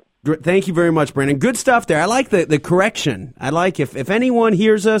 guys. Thank you very much, Brandon. Good stuff there. I like the correction. I like if anyone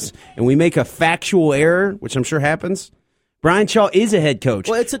hears us and we make a factual error, which I'm sure happens, Brian Shaw is a head coach,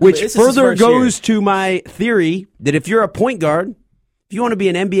 Well, which this is his further first year. goes to my theory that if you're a point guard, If you want to be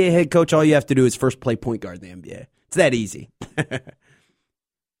an NBA head coach, all you have to do is first play point guard in the NBA. It's that easy.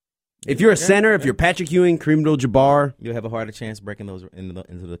 If you're a center, if you're Patrick Ewing, Kareem Abdul-Jabbar, you'll have a harder chance breaking those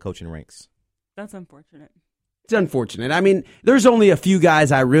into the coaching ranks. That's unfortunate. It's unfortunate. I mean, there's only a few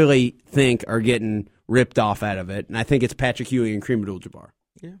guys I really think are getting ripped off out of it, and I think it's Patrick Ewing and Kareem Abdul-Jabbar.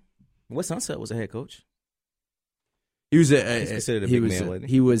 Yeah. Wes Unseld was a head coach. He was He's considered a big man, wasn't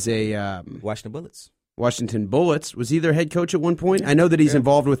he? He was a Washington Bullets. Washington Bullets. Was he their head coach at one point? I know that he's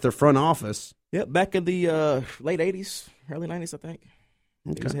involved with their front office. Yep, back in the late 80s, early 90s, I think.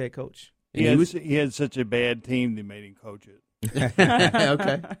 Okay. He was a head coach. He had such a bad team they made him coach it.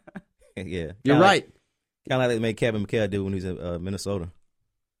 Okay. Yeah. You're right. Kind of like they made Kevin McHale do when he was in Minnesota.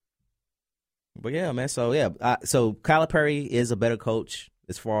 But yeah, man. So yeah, so Calipari is a better coach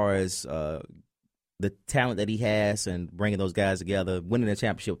as far as the talent that he has and bringing those guys together, winning a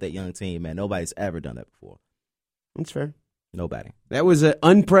championship with that young team. Man, nobody's ever done that before. That's fair. Nobody. That was an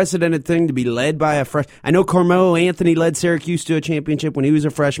unprecedented thing to be led by a freshman. I know Carmelo Anthony led Syracuse to a championship when he was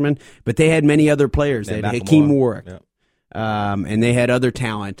a freshman, but they had many other players. They had Hakeem Warwick, and they had other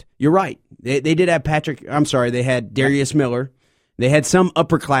talent. You're right. They did have they had Darius Miller. They had some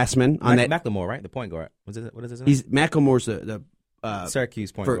upperclassmen on that. McLemore, right? The point guard. What is his name? McLemore's the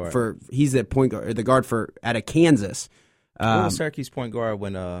Syracuse point guard. He's the point guard, the guard out of Kansas. What was Syracuse point guard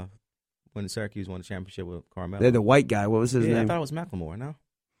when Syracuse won the championship with Carmelo? They're the white guy. What was his name? I thought it was McLemore. No,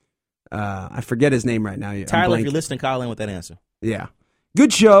 I forget his name right now. Tyler, if you're listening, call in with that answer. Yeah,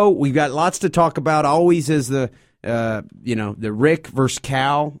 good show. We've got lots to talk about. Always is the the Rick versus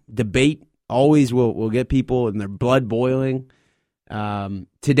Cal debate. Always will get people and their blood boiling.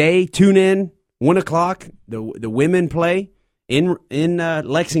 Today, tune in 1:00. The women play in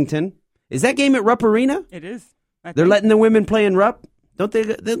Lexington. Is that game at Rupp Arena? It is. They're letting the women play in Rupp. Don't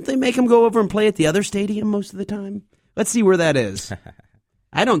they make them go over and play at the other stadium most of the time? Let's see where that is.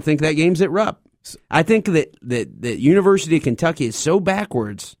 I don't think that game's at Rupp. I think that University of Kentucky is so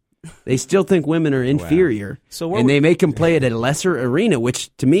backwards. They still think women are inferior, and they make them play at a lesser arena, which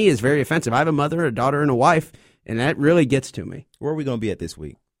to me is very offensive. I have a mother, a daughter, and a wife, and that really gets to me. Where are we going to be at this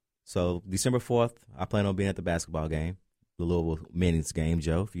week? So December 4th, I plan on being at the basketball game, the Louisville men's game,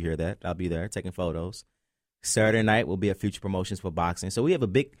 Joe, if you hear that. I'll be there taking photos. Saturday night will be at Future Promotions for boxing. So we have a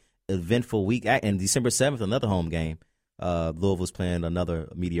big, eventful week. And December 7th, another home game. Louisville's playing another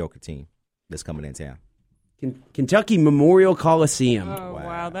mediocre team that's coming in town. Kentucky Memorial Coliseum. Oh,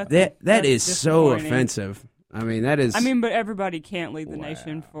 wow. That is so offensive. I mean, that is. I mean, but everybody can't lead the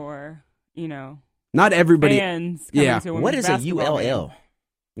nation for, not everybody. Fans coming to what is a ULL? Game.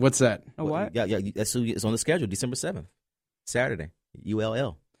 What's that? A what? Yeah, it's on the schedule, December 7th, Saturday,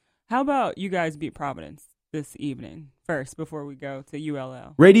 ULL. How about you guys beat Providence this evening first before we go to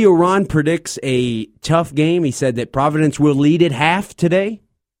ULL? Radio Ron predicts a tough game. He said that Providence will lead at half today.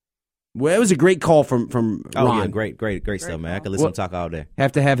 Well, it was a great call from Ron. Yeah, great stuff, man. I could listen to talk all day.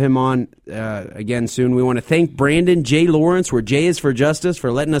 Have to have him on again soon. We want to thank Brandon J. Lawrence, where J is for Justice,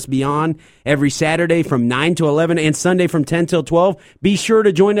 for letting us be on every Saturday from 9 to 11 and Sunday from 10 till 12. Be sure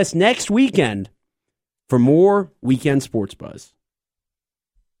to join us next weekend for more Weekend Sports Buzz.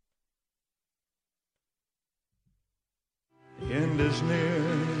 The end is near,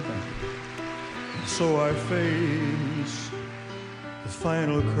 so I face the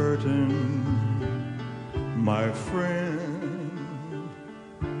final curtain. My friend,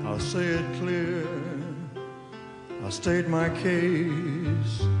 I'll say it clear, I'll state my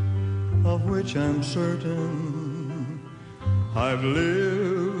case, of which I'm certain. I've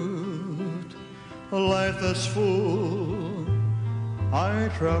lived a life that's full, I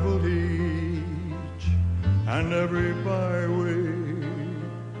traveled each and every byway,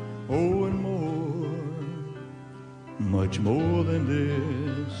 oh, and more, much more than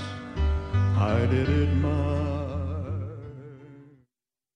this, I did it my